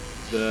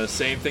 The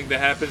same thing that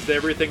happens to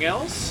everything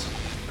else?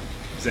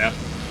 Zap.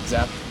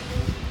 Zap.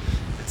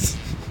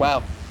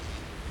 Wow.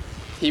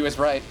 He was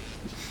right.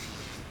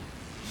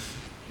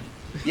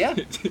 Yeah.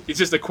 It's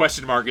just a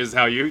question mark is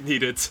how you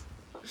need it.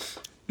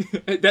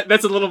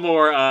 That's a little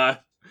more,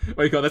 what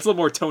do you call it? That's a little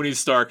more Tony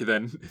Stark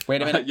than...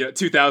 Wait a minute.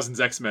 2000s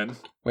X-Men.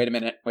 Wait a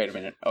minute.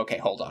 Okay,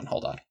 hold on.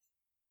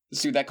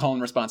 Let's do that call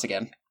and response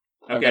again.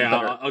 Okay,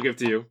 I'll give it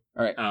to you.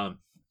 All right.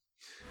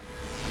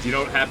 Do you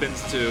know what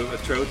happens to a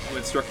toad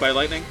when struck by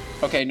lightning?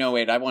 Okay, no,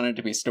 wait. I want it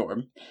to be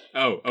Storm.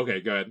 Oh,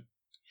 okay, go ahead.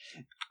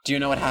 Do you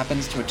know what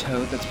happens to a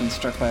toad that's been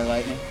struck by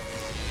lightning?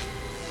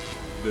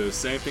 The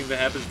same thing that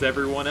happens to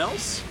everyone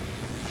else?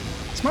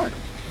 Smart.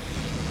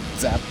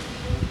 Zap.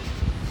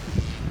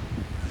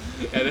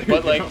 Yeah,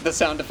 but, the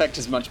sound effect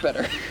is much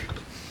better.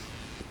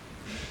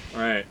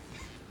 All right.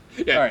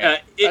 Yeah, all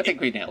right. I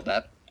think we nailed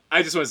that.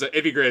 I just want to say,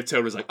 it'd be great if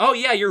Toad was like, "Oh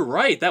yeah, you're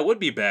right. That would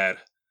be bad."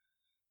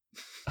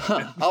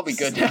 Huh, I'll be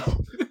good now.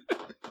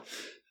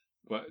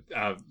 But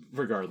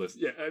regardless,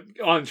 yeah,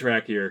 on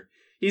track here.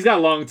 He's got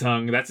a long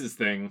tongue. That's his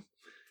thing.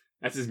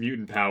 That's his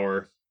mutant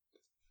power.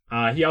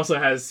 He also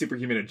has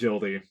superhuman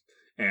agility,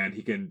 and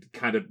he can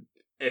kind of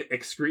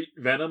excrete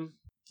venom.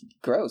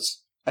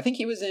 Gross. I think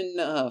he was in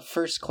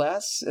First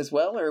Class as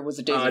well, or was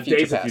it Days of Future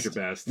Days Past? of Future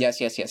Past.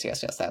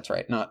 Yes, that's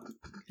right.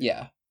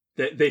 Yeah.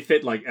 They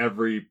fit like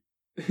every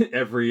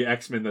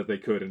X-Men that they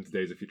could into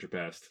Days of Future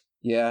Past.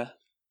 Yeah.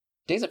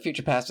 Days of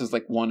Future Past is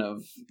like one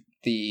of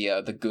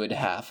the good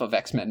half of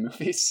X-Men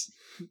movies.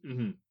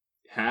 Mm-hmm.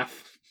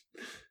 Half?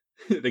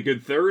 The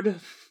good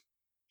third?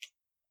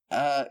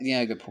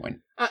 Yeah, good point.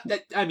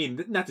 I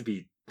mean, not to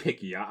be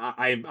picky,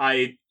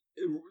 I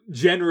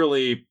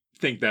generally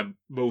think that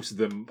most of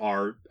them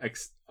are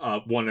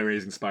One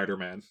Amazing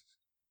Spider-Man.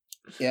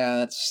 Yeah,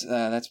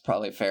 that's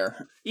probably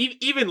fair.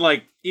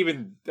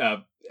 Even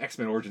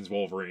X-Men Origins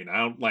Wolverine,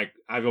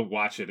 I don't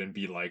watch it and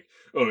be like,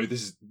 "Oh,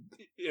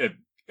 it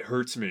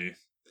hurts me."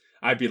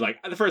 I'd be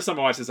like, the first time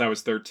I watched this, I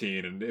was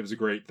 13, and it was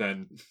great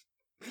then.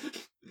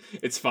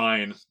 It's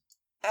fine.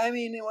 I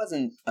mean, it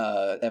wasn't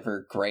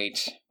ever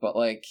great, but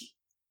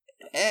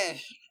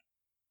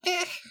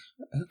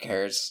who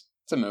cares?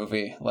 It's a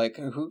movie.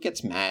 Who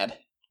gets mad?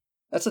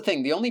 That's the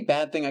thing. The only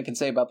bad thing I can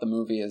say about the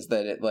movie is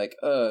that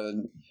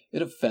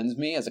it offends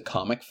me as a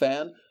comic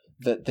fan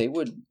that they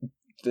would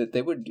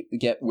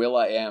get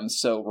Will.i.am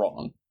so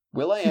wrong.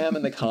 Will.i.am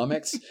in the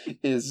comics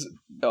is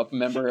a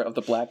member of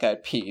the Black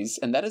Eyed Peas,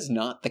 and that is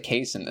not the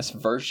case in this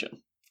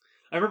version.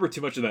 I remember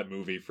too much of that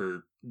movie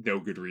for no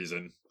good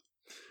reason.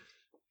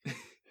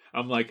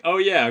 I'm like, oh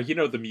yeah,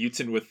 the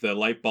mutant with the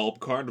light bulb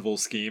carnival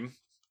scheme.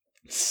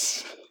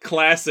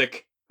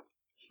 Classic.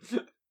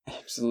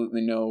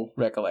 Absolutely no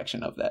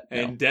recollection of that.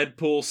 And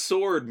Deadpool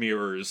sword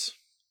mirrors.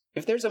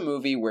 If there's a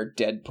movie where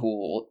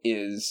Deadpool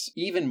is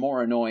even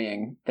more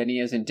annoying than he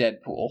is in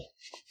Deadpool,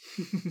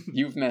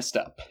 you've messed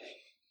up.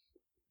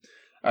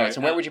 All right,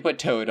 so where would you put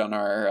Toad on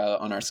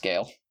our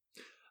scale?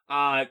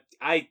 I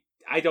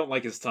don't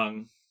like his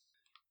tongue.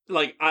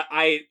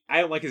 I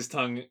don't like his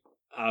tongue.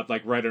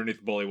 Right underneath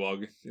the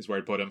bullywug is where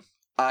I'd put him.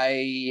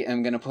 I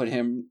am gonna put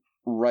him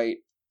right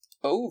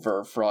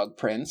over Frog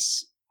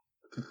Prince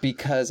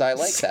because I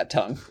like that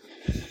tongue.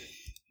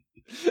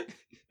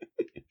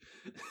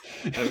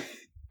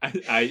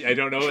 I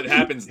don't know what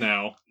happens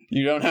now.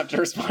 You don't have to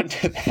respond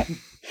to that.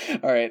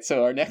 All right,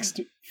 so our next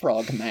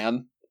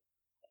frogman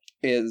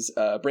is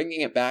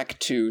bringing it back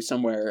to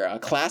somewhere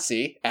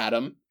classy,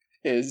 Adam,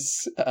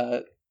 is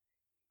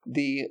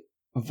the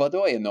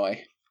Vodoyanoi.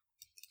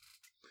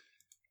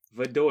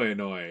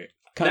 Vodoyanoi.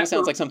 Kind of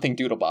sounds like something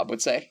Doodlebob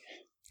would say.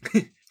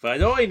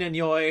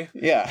 Vodoyanoi.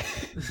 Yeah.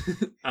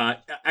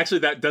 Actually,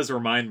 that does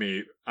remind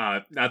me,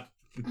 not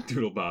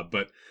Doodlebob,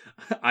 but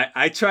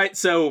I tried,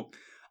 so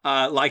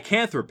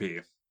lycanthropy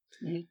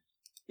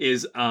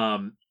is,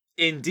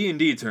 in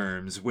D&D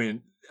terms,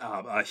 when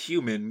a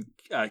human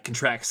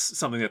contracts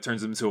something that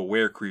turns them into a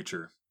were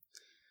creature.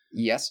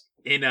 Yes.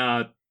 In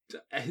I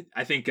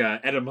think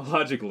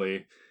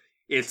etymologically,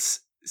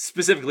 it's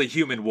specifically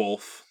human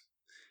wolf.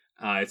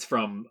 It's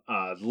from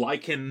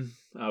lycan,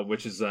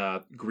 which is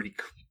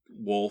Greek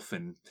wolf,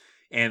 and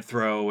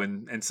anthro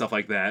and stuff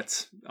like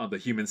that on the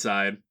human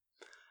side.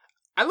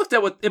 I looked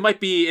at what it might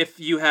be if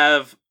you're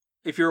a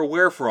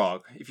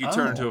werefrog, if you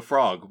turn into a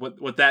frog,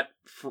 what that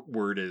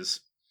word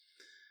is.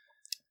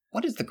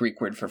 What is the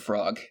Greek word for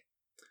frog?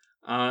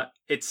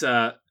 It's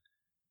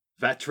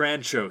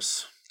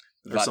vatranchos.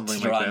 Or something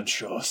like that.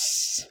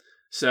 Vatranchos.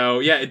 So,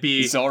 yeah, it'd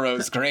be...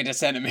 Zorro's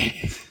greatest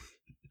enemy.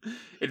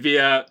 It'd be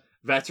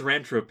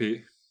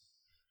vatranthropy.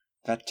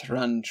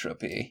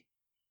 Vatranthropy.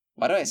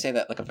 Why do I say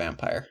that like a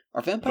vampire?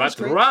 Are vampires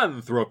Greek?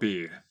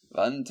 Vatranthropy.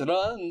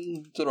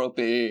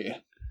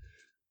 Vatranthropy.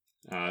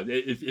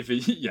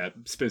 Yeah,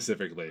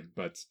 specifically.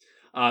 But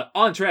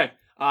on track,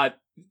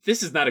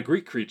 this is not a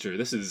Greek creature.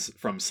 This is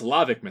from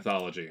Slavic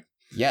mythology.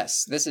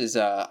 Yes, this is.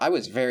 I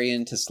was very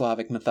into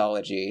Slavic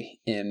mythology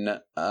in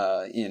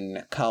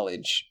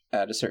college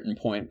at a certain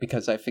point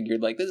because I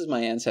figured like this is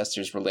my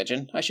ancestors'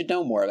 religion. I should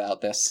know more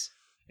about this.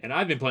 And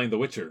I've been playing The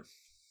Witcher.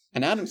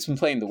 And Adam's been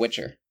playing The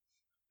Witcher,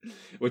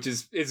 which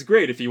is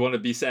great if you want to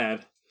be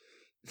sad.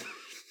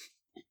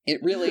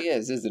 It really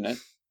is, isn't it?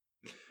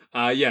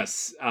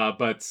 Yes,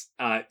 but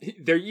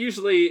they're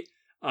usually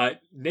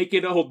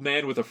naked old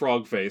man with a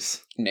frog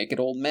face. Naked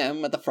old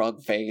man with a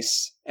frog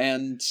face.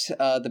 And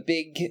the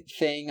big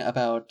thing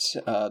about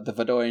the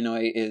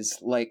Vodoyanoi is,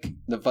 like,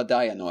 the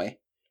Vodayanoi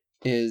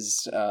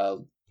is,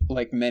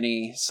 like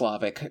many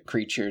Slavic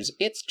creatures,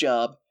 its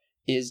job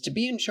is to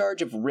be in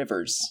charge of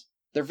rivers.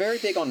 They're very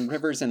big on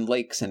rivers and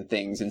lakes and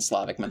things in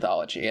Slavic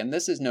mythology, and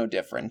this is no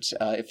different.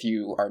 If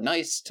you are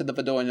nice to the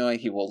Vodoyanoi,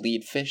 he will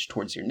lead fish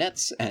towards your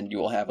nets, and you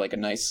will have, like, a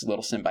nice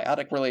little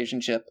symbiotic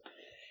relationship.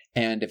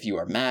 And if you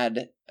are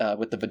mad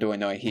with the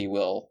Vodoyanoi, he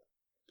will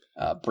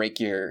break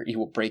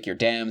your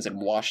dams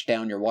and wash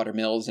down your water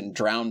mills and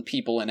drown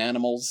people and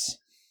animals.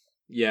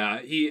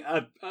 Yeah, he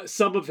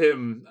some of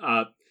him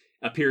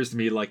appears to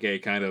me like a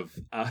kind of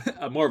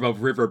more of a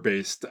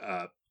river-based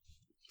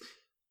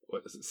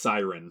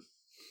siren.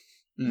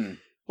 Mm.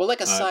 Well,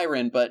 like a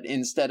siren, but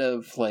instead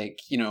of, like,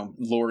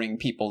 luring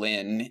people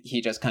in,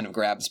 he just kind of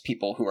grabs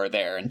people who are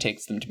there and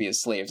takes them to be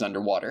his slaves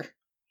underwater.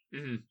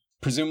 Mm-hmm.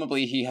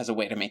 Presumably, he has a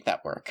way to make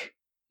that work.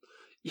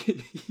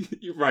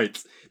 You're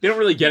right. They don't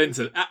really get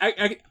into...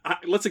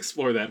 let's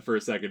explore that for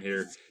a second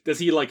here. Does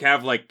he, like,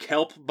 have, like,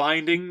 kelp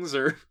bindings,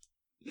 or...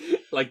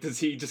 like, does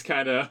he just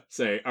kind of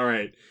say, all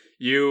right,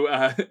 you,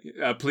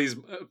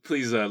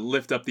 please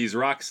lift up these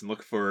rocks and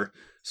look for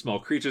small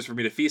creatures for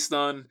me to feast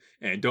on,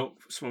 and don't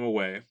swim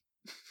away.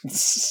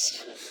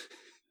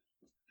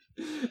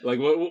 Like,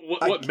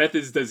 what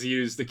methods does he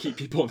use to keep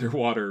people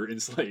underwater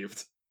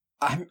enslaved?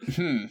 I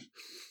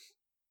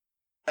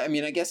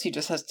mean, I guess he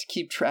just has to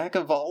keep track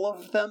of all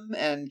of them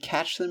and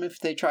catch them if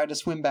they try to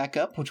swim back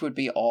up, which would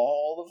be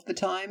all of the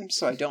time,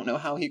 so I don't know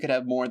how he could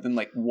have more than,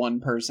 like, one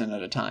person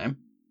at a time.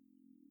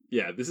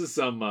 Yeah, this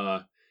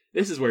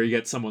is where you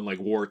get someone like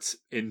Wart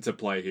into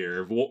play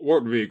here.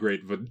 Wart would be a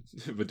great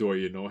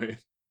Vodoyanoi.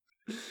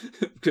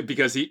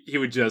 Because he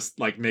would just,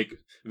 like, make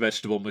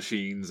vegetable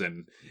machines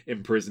and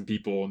imprison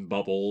people in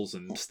bubbles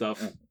and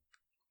stuff.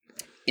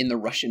 In the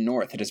Russian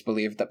North, it is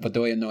believed that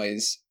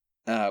Vodoyanois,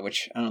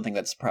 which I don't think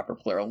that's the proper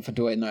plural,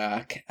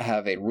 Vodoyanoiak,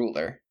 have a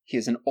ruler. He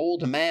is an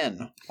old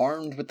man,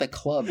 armed with a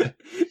club.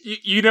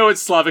 You know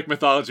it's Slavic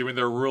mythology when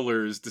their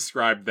ruler is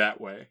described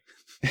that way.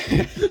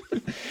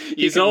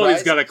 He's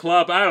always got a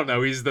club. I don't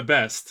know, he's the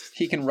best.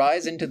 He can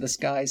rise into the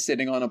sky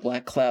sitting on a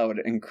black cloud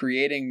and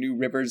creating new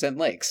rivers and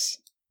lakes.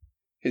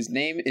 His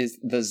name is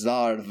the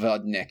Tsar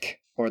Vodnik,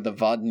 or the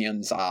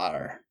Vodnian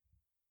Tsar.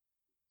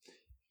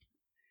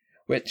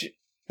 Which,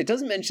 it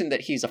doesn't mention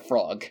that he's a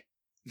frog.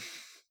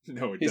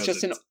 No, he's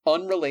just an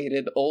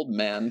unrelated old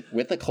man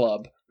with a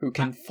club who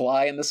can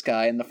fly in the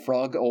sky, and the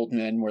frog old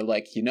men were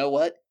like, you know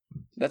what?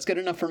 That's good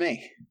enough for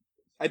me.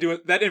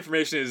 That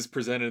information is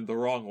presented in the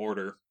wrong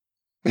order.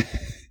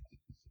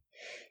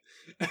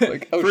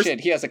 Like,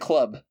 shit, he has a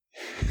club.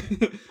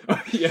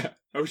 Yeah,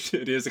 oh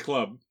shit, he has a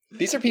club.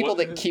 These are people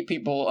that keep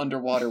people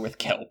underwater with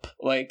kelp.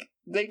 Like,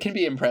 they can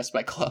be impressed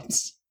by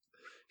clubs.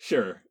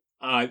 Sure.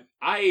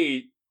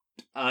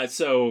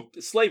 So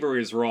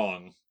slavery is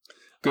wrong.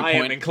 Good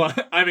point.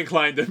 I'm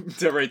inclined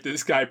to rate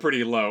this guy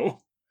pretty low.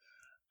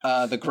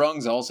 The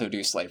Grungs also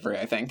do slavery,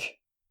 I think.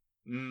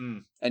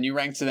 Mm. And you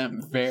ranked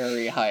them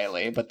very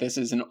highly, but this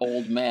is an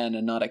old man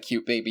and not a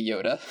cute baby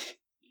Yoda.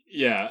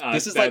 Yeah,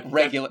 this is like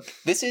regular.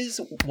 This is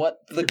what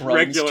the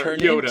Grunts Regular turn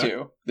Yoda.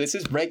 into. This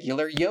is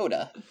regular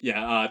Yoda.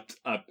 Yeah,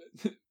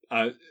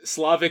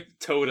 Slavic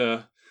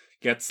Toda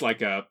gets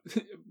like a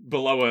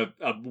below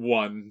a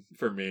 1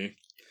 for me,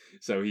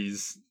 so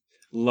he's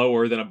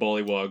lower than a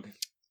Bullywug.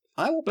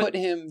 I will put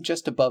him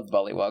just above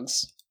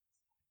Bullywugs.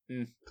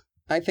 Mm.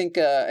 I think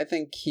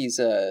he's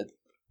I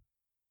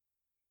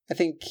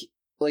think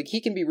like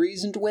he can be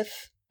reasoned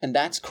with, and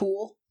that's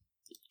cool.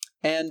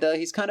 And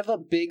he's kind of a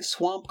big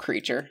swamp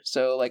creature,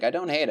 so like I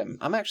don't hate him.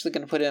 I'm actually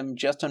going to put him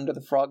just under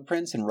the Frog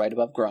Prince and right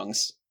above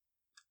Grungs.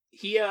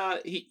 He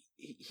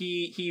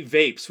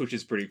vapes, which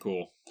is pretty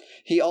cool.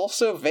 He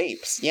also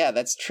vapes. Yeah,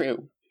 that's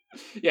true.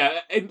 Yeah,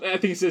 and I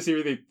think it says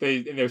here they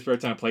in their spare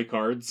time play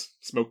cards,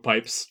 smoke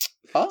pipes.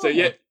 Oh, So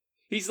yeah,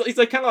 he's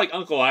like kind of like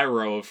Uncle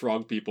Iroh of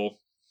frog people.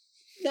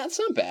 that's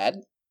not bad.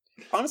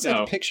 Honestly,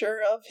 No. the picture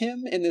of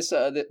him in this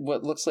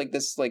what looks like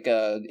this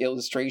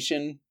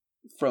illustration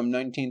from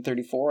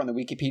 1934 on the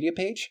Wikipedia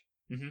page.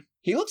 Mm-hmm.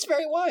 He looks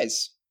very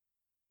wise.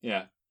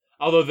 Yeah,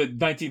 although the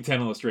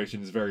 1910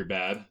 illustration is very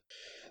bad.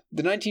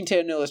 The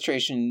 1910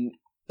 illustration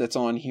that's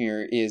on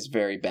here is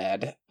very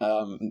bad.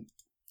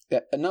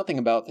 Nothing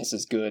about this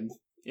is good.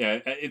 Yeah,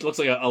 it looks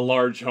like a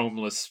large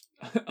homeless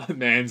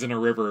man's in a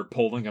river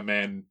pulling a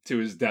man to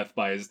his death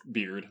by his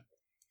beard.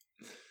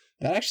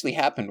 That actually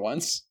happened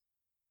once.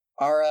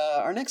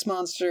 Our next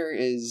monster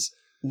is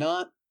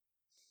not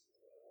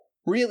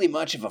really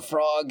much of a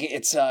frog.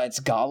 It's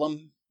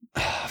Gollum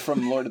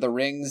from Lord of the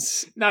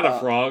Rings. Not a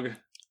frog.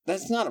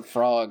 That's not a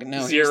frog.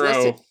 No,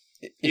 Zero.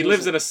 He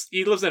lives in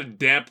a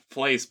damp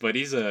place, but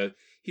he's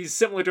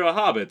similar to a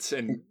hobbit,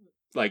 and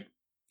like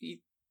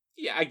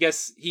I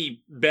guess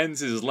he bends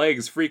his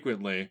legs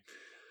frequently.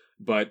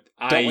 But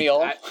don't we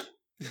all?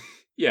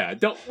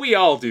 Don't we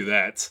all do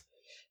that?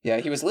 Yeah,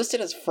 he was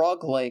listed as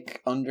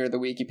frog-like under the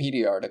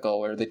Wikipedia article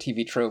or the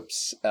TV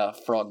Tropes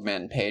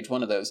Frogmen page,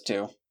 one of those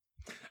two.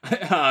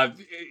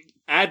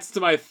 Adds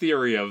to my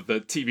theory of the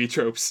TV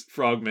Tropes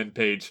Frogmen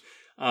page.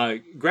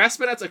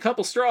 Grasping at a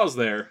couple straws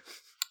there.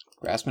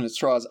 Grasping at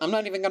straws. I'm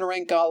not even going to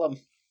rank Gollum.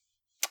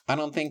 I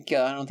don't think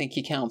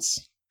he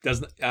counts.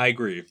 I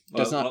agree.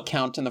 Does not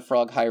count in the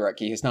frog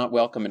hierarchy. He's not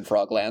welcome in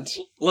Frogland.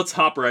 Let's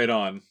hop right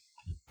on.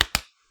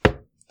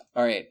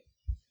 All right.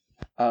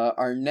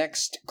 Our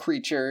next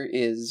creature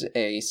is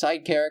a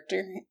side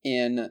character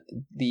in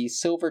The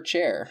Silver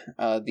Chair,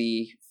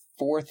 the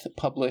 4th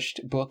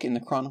published book in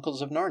the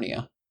Chronicles of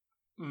Narnia.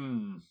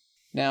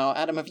 Now,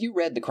 Adam, have you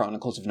read the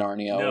Chronicles of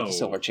Narnia or The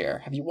Silver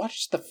Chair? Have you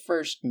watched the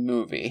first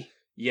movie?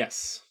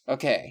 Yes.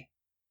 Okay.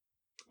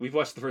 We've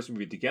watched the first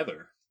movie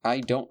together.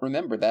 I don't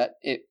remember that.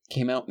 It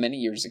came out many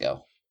years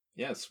ago.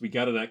 Yes, we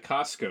got it at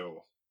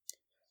Costco.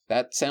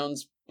 That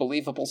sounds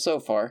believable so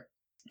far.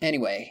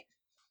 Anyway,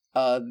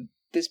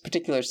 this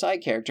particular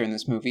side character in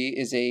this movie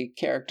is a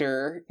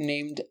character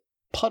named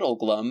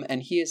Puddleglum,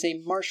 and he is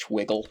a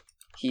marshwiggle.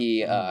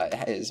 He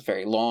is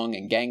very long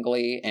and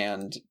gangly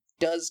and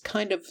does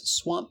kind of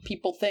swamp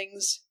people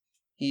things.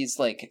 He's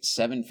like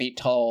 7 feet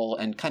tall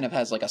and kind of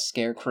has like a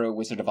Scarecrow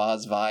Wizard of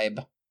Oz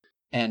vibe.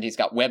 And he's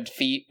got webbed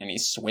feet, and he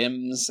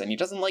swims, and he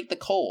doesn't like the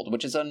cold,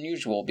 which is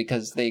unusual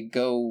because they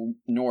go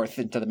north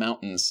into the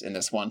mountains in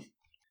this one.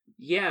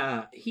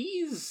 Yeah,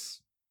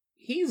 he's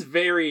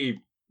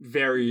very,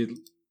 very...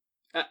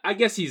 I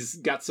guess he's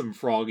got some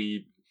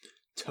froggy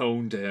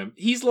tone to him.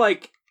 He's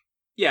like...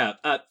 Yeah,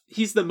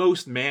 he's the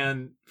most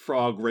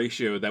man-frog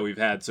ratio that we've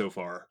had so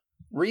far.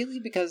 Really?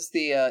 Because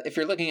if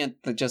you're looking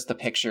at just the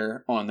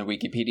picture on the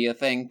Wikipedia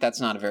thing,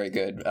 that's not a very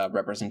good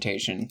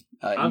representation.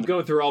 I'm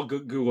going through all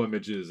Google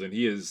images, and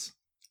he is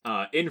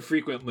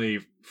infrequently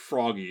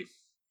froggy.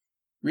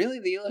 Really?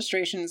 The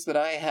illustrations that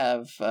I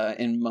have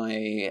in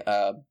my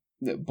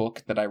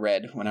book that I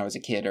read when I was a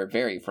kid are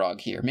very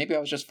froggy. Or maybe I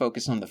was just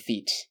focused on the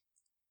feet.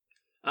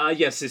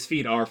 Yes, his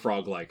feet are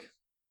frog-like.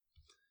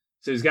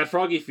 So he's got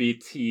froggy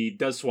feet, he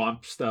does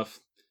swamp stuff,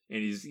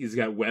 and he's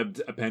got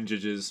webbed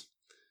appendages.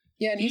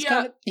 Yeah, and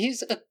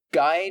he's a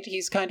guide.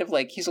 He's kind of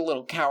like, he's a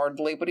little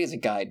cowardly, but he's a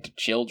guide to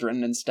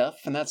children and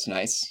stuff, and that's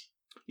nice.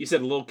 You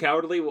said a little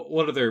cowardly?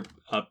 What other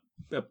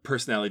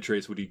personality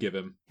traits would you give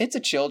him? It's a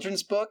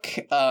children's book.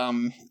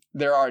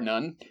 There are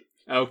none.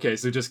 Okay,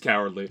 so just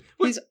cowardly.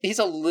 He's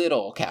a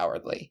little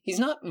cowardly. He's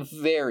not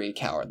very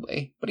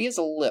cowardly, but he is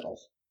a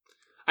little.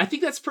 I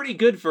think that's pretty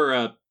good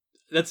for,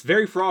 that's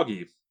very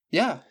froggy.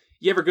 Yeah.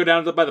 You ever go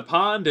down by the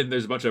pond, and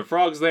there's a bunch of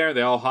frogs there,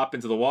 they all hop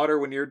into the water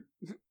when you're...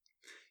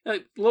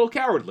 a little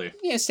cowardly.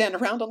 Yeah, stand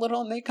around a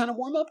little and they kind of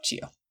warm up to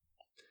you.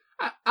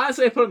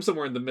 Honestly, I put him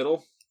somewhere in the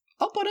middle.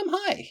 I'll put him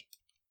high.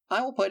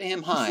 I will put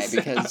him high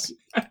because...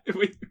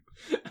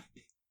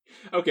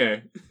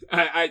 Okay.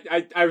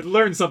 I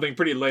learned something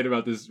pretty late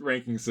about this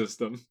ranking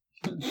system.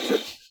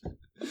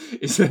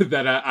 Is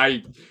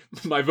that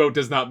my vote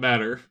does not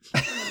matter.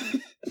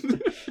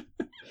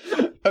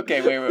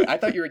 Okay, wait. I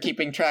thought you were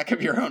keeping track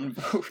of your own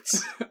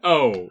votes.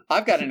 Oh.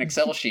 I've got an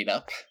Excel sheet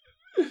up.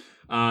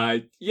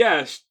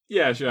 Yeah,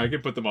 sure. I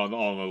can put them on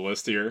the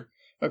list here.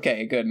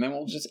 Okay, good. And then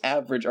we'll just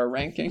average our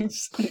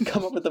rankings and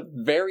come up with a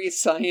very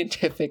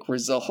scientific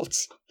result.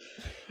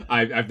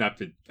 I've not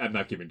been. I'm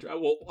not giving.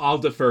 Well, I'll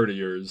defer to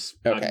yours.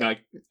 Okay. I'm not.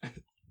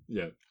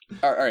 Yeah.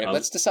 All right,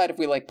 let's decide if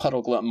we like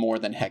Puddleglum more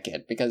than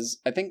Hecate,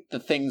 because I think the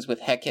things with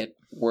Hecate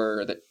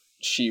were that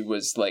she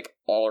was like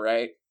all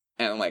right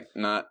and like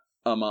not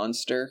a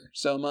monster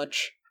so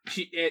much.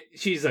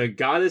 She's a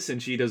goddess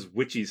and she does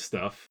witchy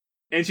stuff,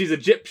 and she's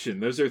Egyptian.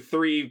 Those are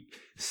three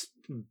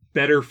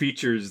better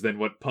features than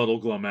what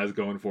Puddleglum has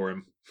going for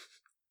him.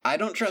 I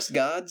don't trust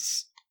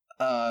gods.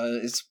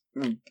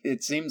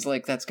 It seems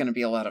like that's going to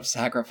be a lot of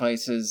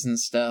sacrifices and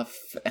stuff,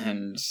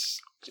 and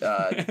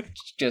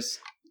just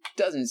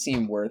doesn't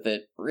seem worth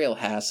it. Real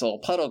hassle.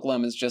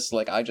 Puddleglum is just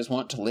like, I just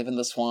want to live in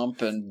the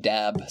swamp and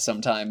dab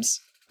sometimes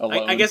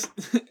alone. I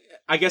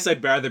guess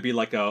I'd rather be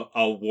like a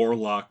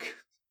warlock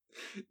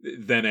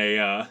than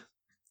a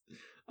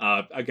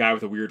guy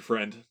with a weird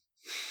friend.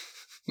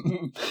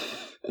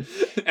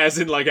 As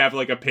in, like, have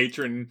like a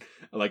patron,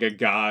 like a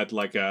god,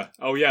 like a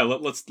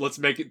let's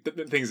make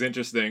things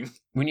interesting.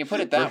 When you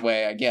put it that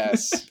way, I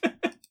guess.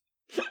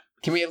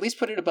 Can we at least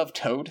put it above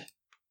Toad?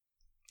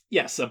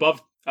 Yes,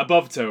 above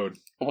Toad.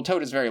 Well,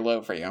 Toad is very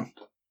low for you.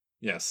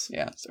 Yes.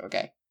 Yeah, so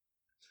okay.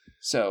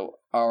 So,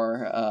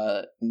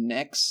 our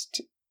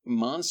next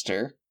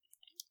monster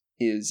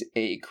is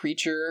a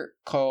creature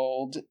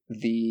called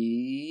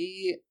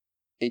a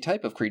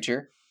type of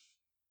creature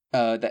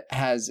that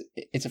has...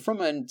 It's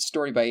from a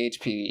story by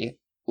H.P.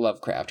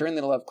 Lovecraft, or in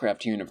the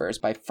Lovecraft universe,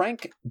 by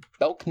Frank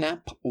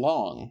Belknap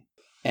Long.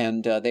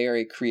 And they are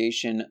a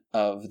creation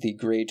of the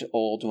great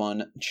old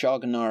one,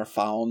 Chognar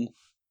Faun,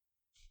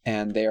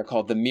 and they are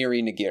called the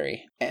Miri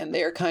Nagiri. And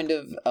they are kind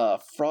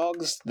of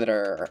frogs that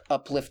are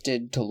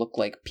uplifted to look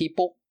like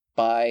people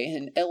by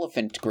an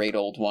elephant great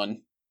old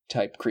one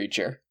type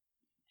creature.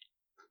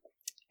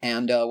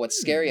 And what's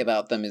scary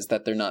about them is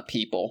that they're not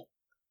people.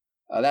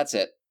 That's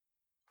it.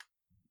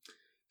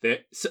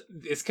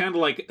 It's kind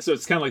of like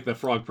the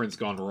Frog Prince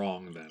gone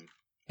wrong then.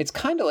 It's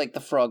kind of like the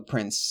Frog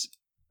Prince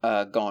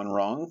gone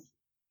wrong.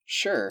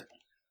 Sure.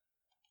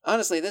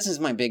 Honestly, this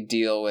is my big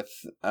deal with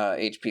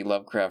H.P.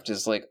 Lovecraft,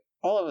 is like,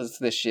 all of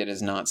this shit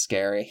is not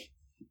scary.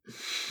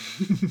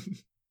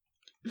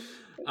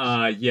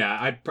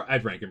 Yeah,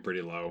 I'd rank him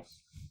pretty low.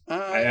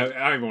 I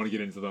don't even want to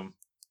get into them.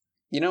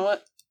 You know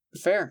what?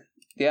 Fair.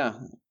 Yeah.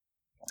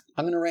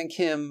 I'm going to rank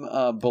him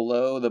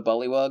below the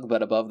Bullywug,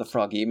 but above the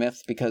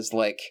Frog-E-Myth, because,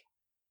 like,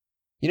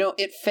 you know,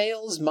 it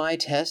fails my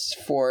test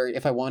for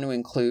if I want to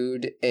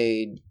include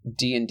a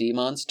D&D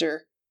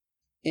monster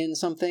in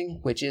something,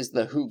 which is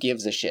the who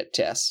gives a shit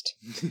test.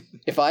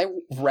 If I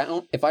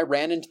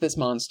ran into this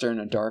monster in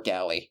a dark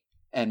alley,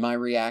 and my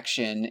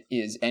reaction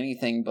is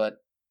anything but,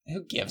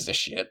 who gives a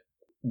shit,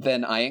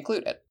 then I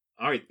include it.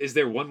 Alright, is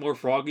there one more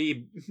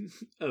froggy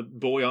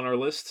boy on our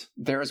list?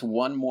 There is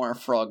one more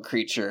frog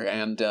creature,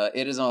 and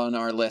it is on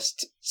our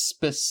list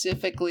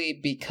specifically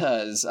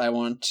because I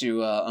want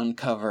to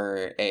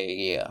uncover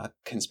a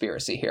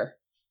conspiracy here.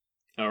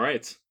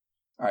 Alright,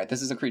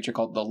 this is a creature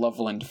called the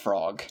Loveland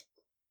Frog.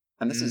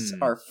 And this is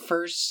our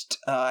first,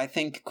 I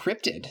think,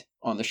 cryptid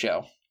on the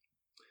show.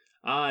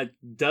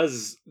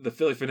 Does the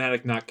Philly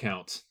Fanatic not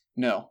count?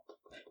 No.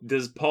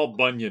 Does Paul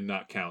Bunyan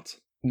not count?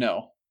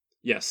 No.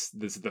 Yes,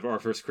 this is our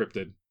first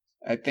cryptid.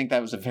 I think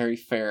that was a very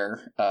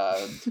fair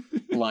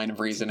line of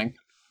reasoning.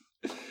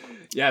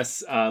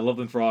 Yes,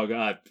 Loveland Frog.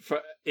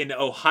 In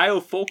Ohio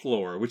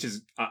folklore, which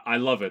is... I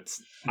love it.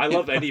 I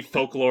love any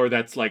folklore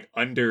that's, like,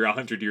 under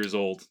 100 years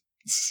old.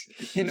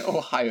 In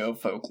Ohio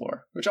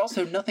folklore, which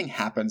also nothing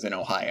happens in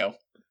Ohio.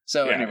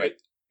 So yeah, anyway,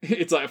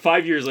 it's like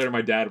 5 years later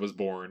my dad was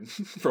born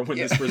from when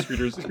this first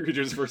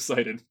creatures first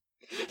sighted.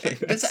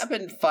 This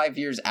happened 5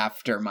 years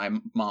after my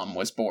mom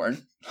was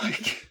born.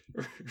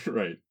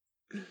 Right.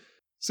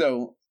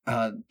 So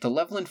the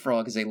Loveland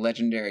Frog is a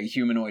legendary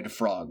humanoid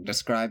frog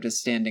described as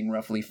standing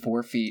roughly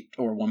 4 feet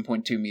or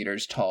 1.2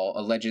 meters tall,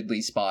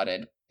 allegedly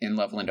spotted in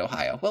Loveland,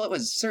 Ohio. Well, it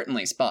was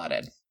certainly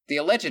spotted. The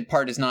alleged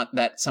part is not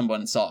that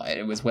someone saw it,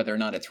 it was whether or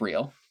not it's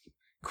real.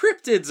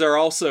 Cryptids are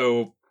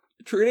also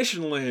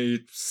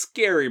traditionally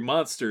scary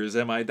monsters,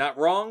 am I not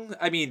wrong?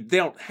 I mean, they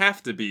don't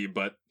have to be,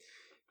 but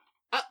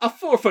a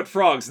 4-foot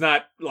frog's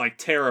not, like,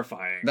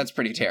 terrifying. That's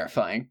pretty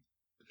terrifying.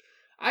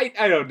 I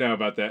don't know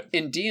about that.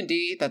 In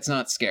D&D, that's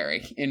not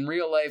scary. In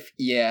real life,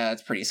 yeah,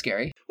 it's pretty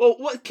scary. Well,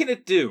 what can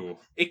it do?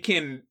 It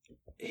can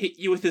hit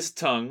you with its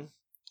tongue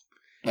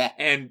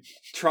and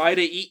try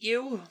to eat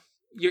you?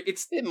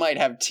 It might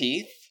have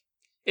teeth.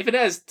 If it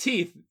has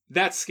teeth,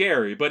 that's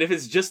scary. But if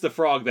it's just a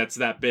frog that's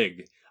that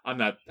big, I'm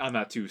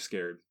not too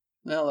scared.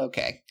 Well,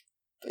 okay.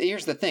 But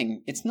here's the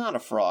thing. It's not a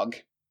frog.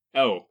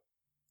 Oh.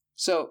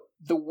 So,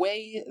 the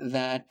way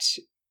that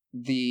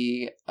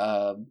the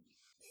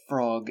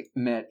frog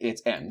met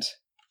its end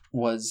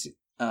was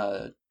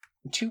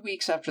 2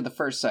 weeks after the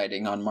first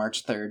sighting on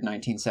March 3rd,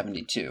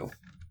 1972,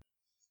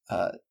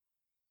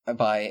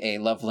 by a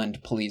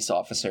Loveland police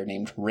officer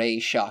named Ray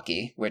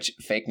Shockey, which,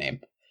 fake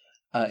name.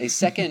 A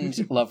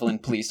second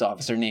Loveland police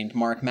officer named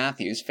Mark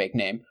Matthews, fake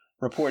name,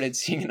 reported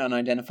seeing an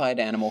unidentified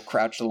animal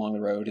crouched along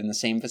the road in the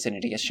same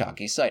vicinity as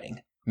Shockey's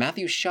sighting.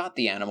 Matthews shot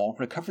the animal,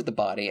 recovered the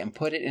body, and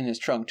put it in his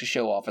trunk to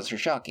show Officer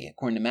Shockey.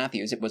 According to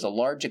Matthews, it was a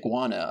large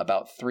iguana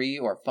about 3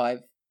 or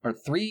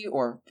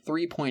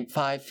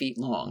 3.5 feet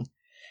long,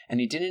 and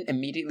he didn't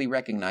immediately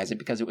recognize it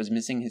because it was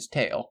missing his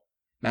tail.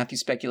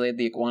 Matthews speculated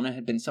the iguana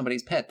had been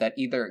somebody's pet that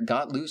either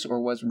got loose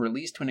or was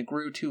released when it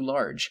grew too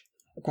large.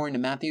 According to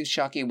Matthews,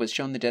 Shockey was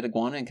shown the dead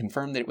iguana and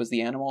confirmed that it was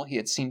the animal he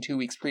had seen 2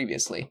 weeks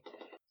previously.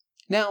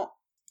 Now,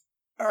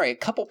 alright,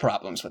 couple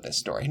problems with this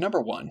story. Number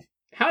one.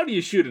 How do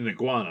you shoot an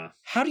iguana?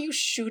 How do you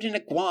shoot an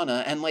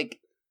iguana and,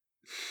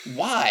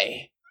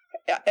 why?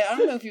 I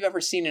don't know if you've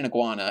ever seen an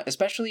iguana,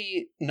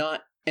 especially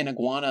not an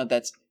iguana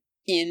that's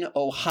in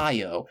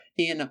Ohio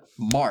in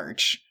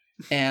March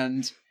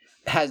and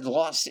has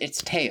lost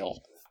its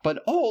tail.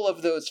 But all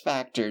of those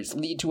factors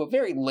lead to a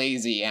very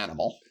lazy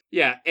animal.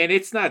 Yeah, and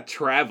it's not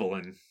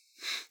traveling.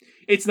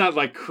 It's not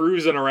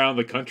cruising around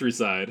the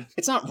countryside.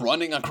 It's not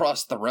running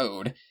across the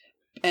road.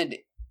 And,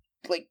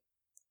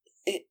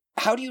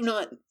 how do you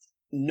not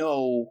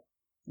know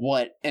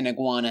what an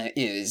iguana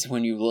is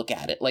when you look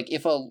at it?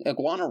 If a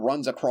iguana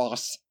runs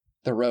across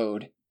the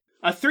road...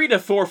 A 3 to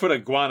 4 foot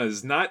iguana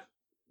is not,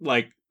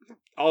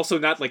 also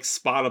not,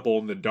 spottable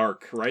in the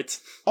dark, right?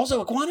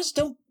 Also, iguanas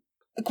don't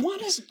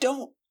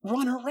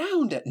run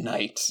around at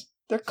night.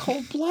 They're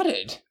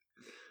cold-blooded.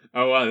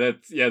 Oh,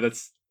 that's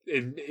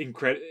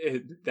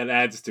that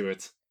adds to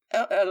it.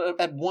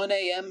 At 1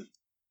 a.m.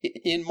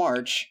 in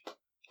March,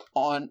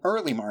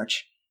 early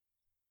March,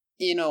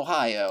 in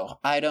Ohio,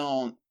 I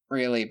don't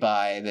really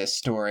buy this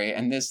story,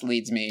 and this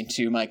leads me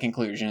to my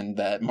conclusion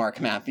that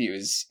Mark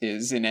Matthews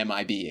is an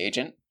MIB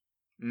agent.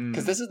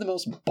 Because this is the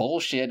most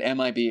bullshit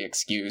MIB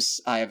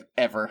excuse I have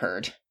ever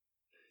heard.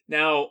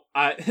 Now,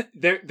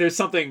 there's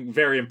something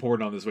very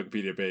important on this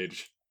Wikipedia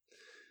page.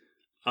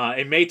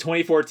 In May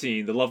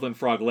 2014, the Loveland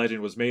Frog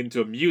legend was made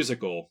into a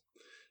musical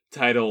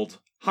titled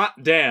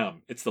Hot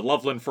Damn, It's the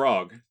Loveland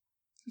Frog.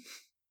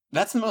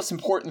 That's the most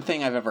important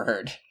thing I've ever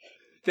heard.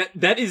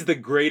 That is the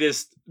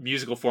greatest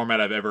musical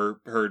format I've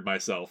ever heard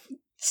myself.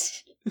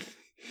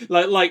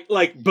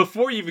 like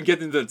before you even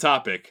get into the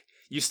topic,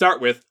 you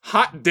start with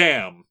hot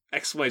damn!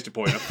 Exclamation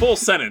point, a full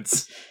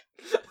sentence.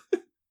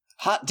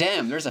 Hot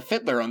damn, there's a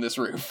fiddler on this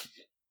roof.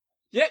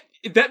 Yeah,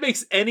 that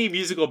makes any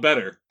musical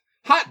better.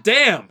 Hot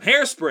damn,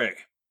 Hairspray.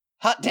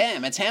 Hot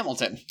damn, it's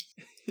Hamilton.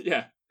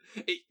 Yeah.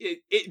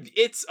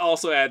 It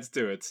also adds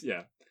to it,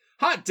 yeah.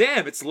 Hot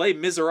damn, it's Les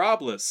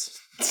Miserables.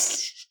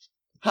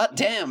 Hot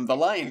damn, The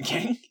Lion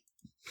King.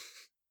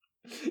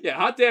 Yeah,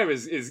 Hot damn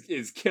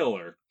is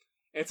killer.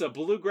 It's a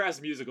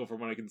bluegrass musical from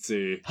what I can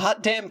see.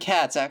 Hot damn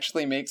Cats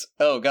actually makes...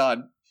 Oh,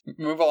 God.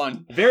 Move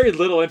on. Very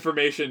little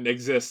information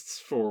exists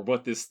for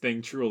what this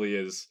thing truly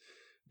is,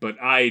 but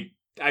I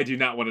do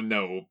not want to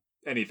know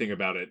anything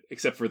about it,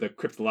 except for the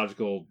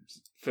cryptological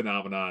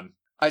phenomenon.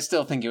 I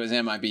still think it was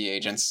MIB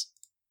agents.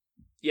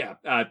 Yeah,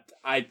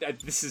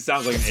 this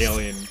sounds like an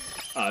alien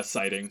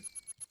sighting.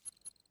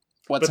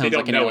 What sounds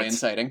like an alien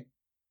sighting?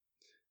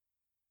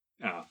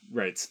 Ah,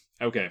 right.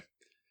 Okay.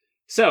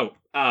 So,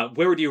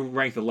 where would you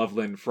rank the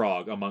Loveland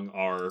Frog among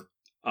our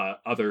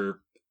other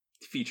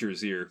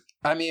features here?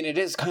 I mean, it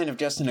is kind of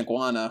just an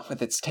iguana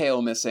with its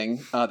tail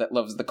missing that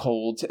loves the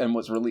cold and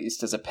was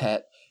released as a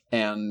pet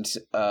and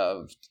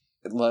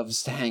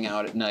loves to hang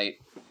out at night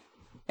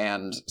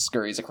and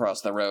scurries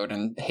across the road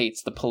and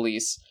hates the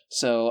police.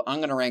 So I'm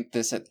going to rank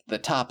this at the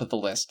top of the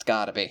list.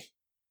 Gotta be.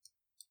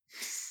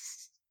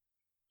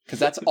 Because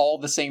that's all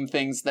the same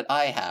things that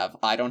I have.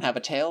 I don't have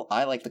a tail,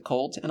 I like the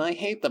cold, and I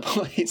hate the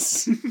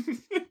police.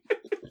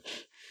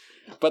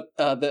 But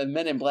the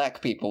Men in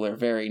Black people are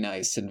very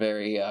nice and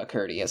very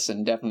courteous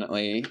and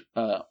definitely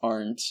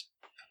aren't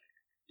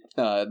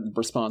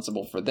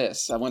responsible for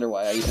this. I wonder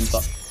why I even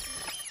thought...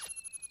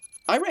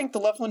 I ranked the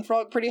Loveland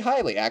Frog pretty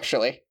highly,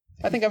 actually.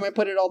 I think I might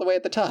put it all the way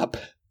at the top.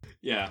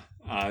 Yeah,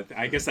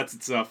 I guess that's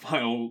its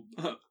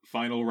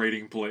final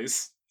rating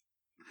place.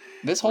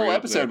 This whole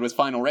episode was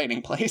final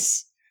rating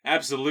place.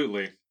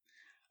 Absolutely.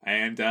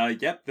 And,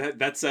 yep,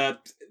 that's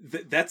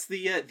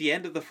the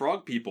end of the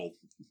frog people.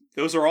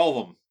 Those are all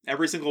of them.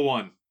 Every single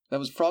one. That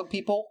was frog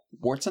people,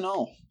 warts and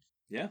all.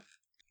 Yeah.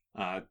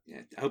 I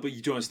hope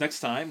you join us next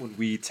time when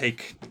we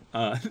take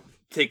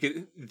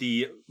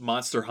the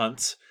monster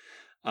hunt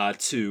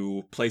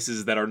to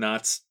places that are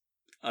not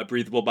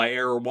breathable by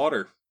air or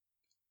water.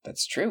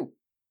 That's true.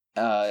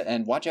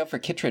 And watch out for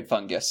chytrid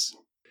fungus.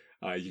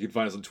 You can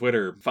find us on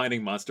Twitter,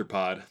 Finding Monster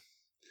Pod.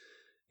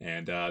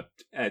 And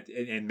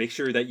make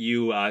sure that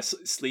you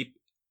sleep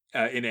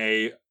in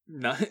a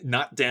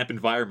not damp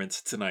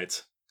environment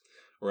tonight,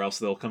 or else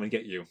they'll come and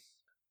get you.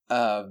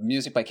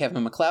 Music by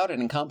Kevin MacLeod at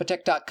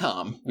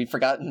Incompetech.com. We've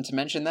forgotten to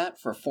mention that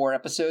for 4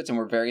 episodes, and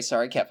we're very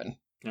sorry, Kevin.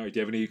 All right, do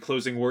you have any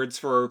closing words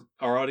for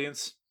our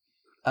audience?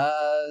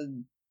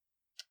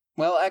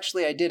 Well,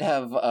 actually, I did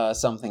have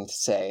something to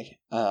say.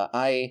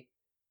 I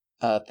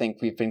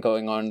think we've been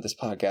going on this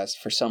podcast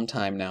for some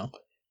time now,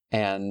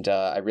 and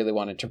I really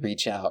wanted to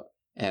reach out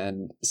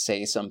and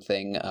say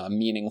something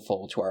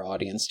meaningful to our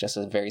audience, just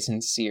a very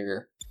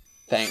sincere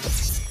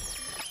thanks.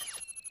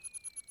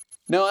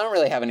 No, I don't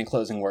really have any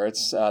closing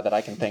words that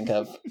I can think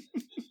of.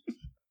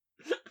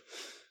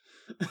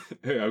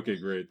 Okay,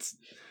 great.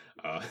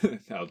 I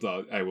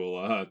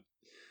will.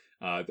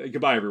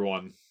 Goodbye,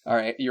 everyone. All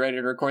right, you ready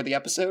to record the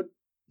episode?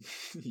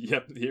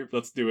 Yep, here,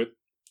 let's do it.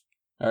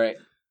 All right,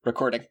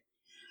 recording.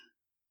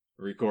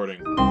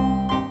 Recording.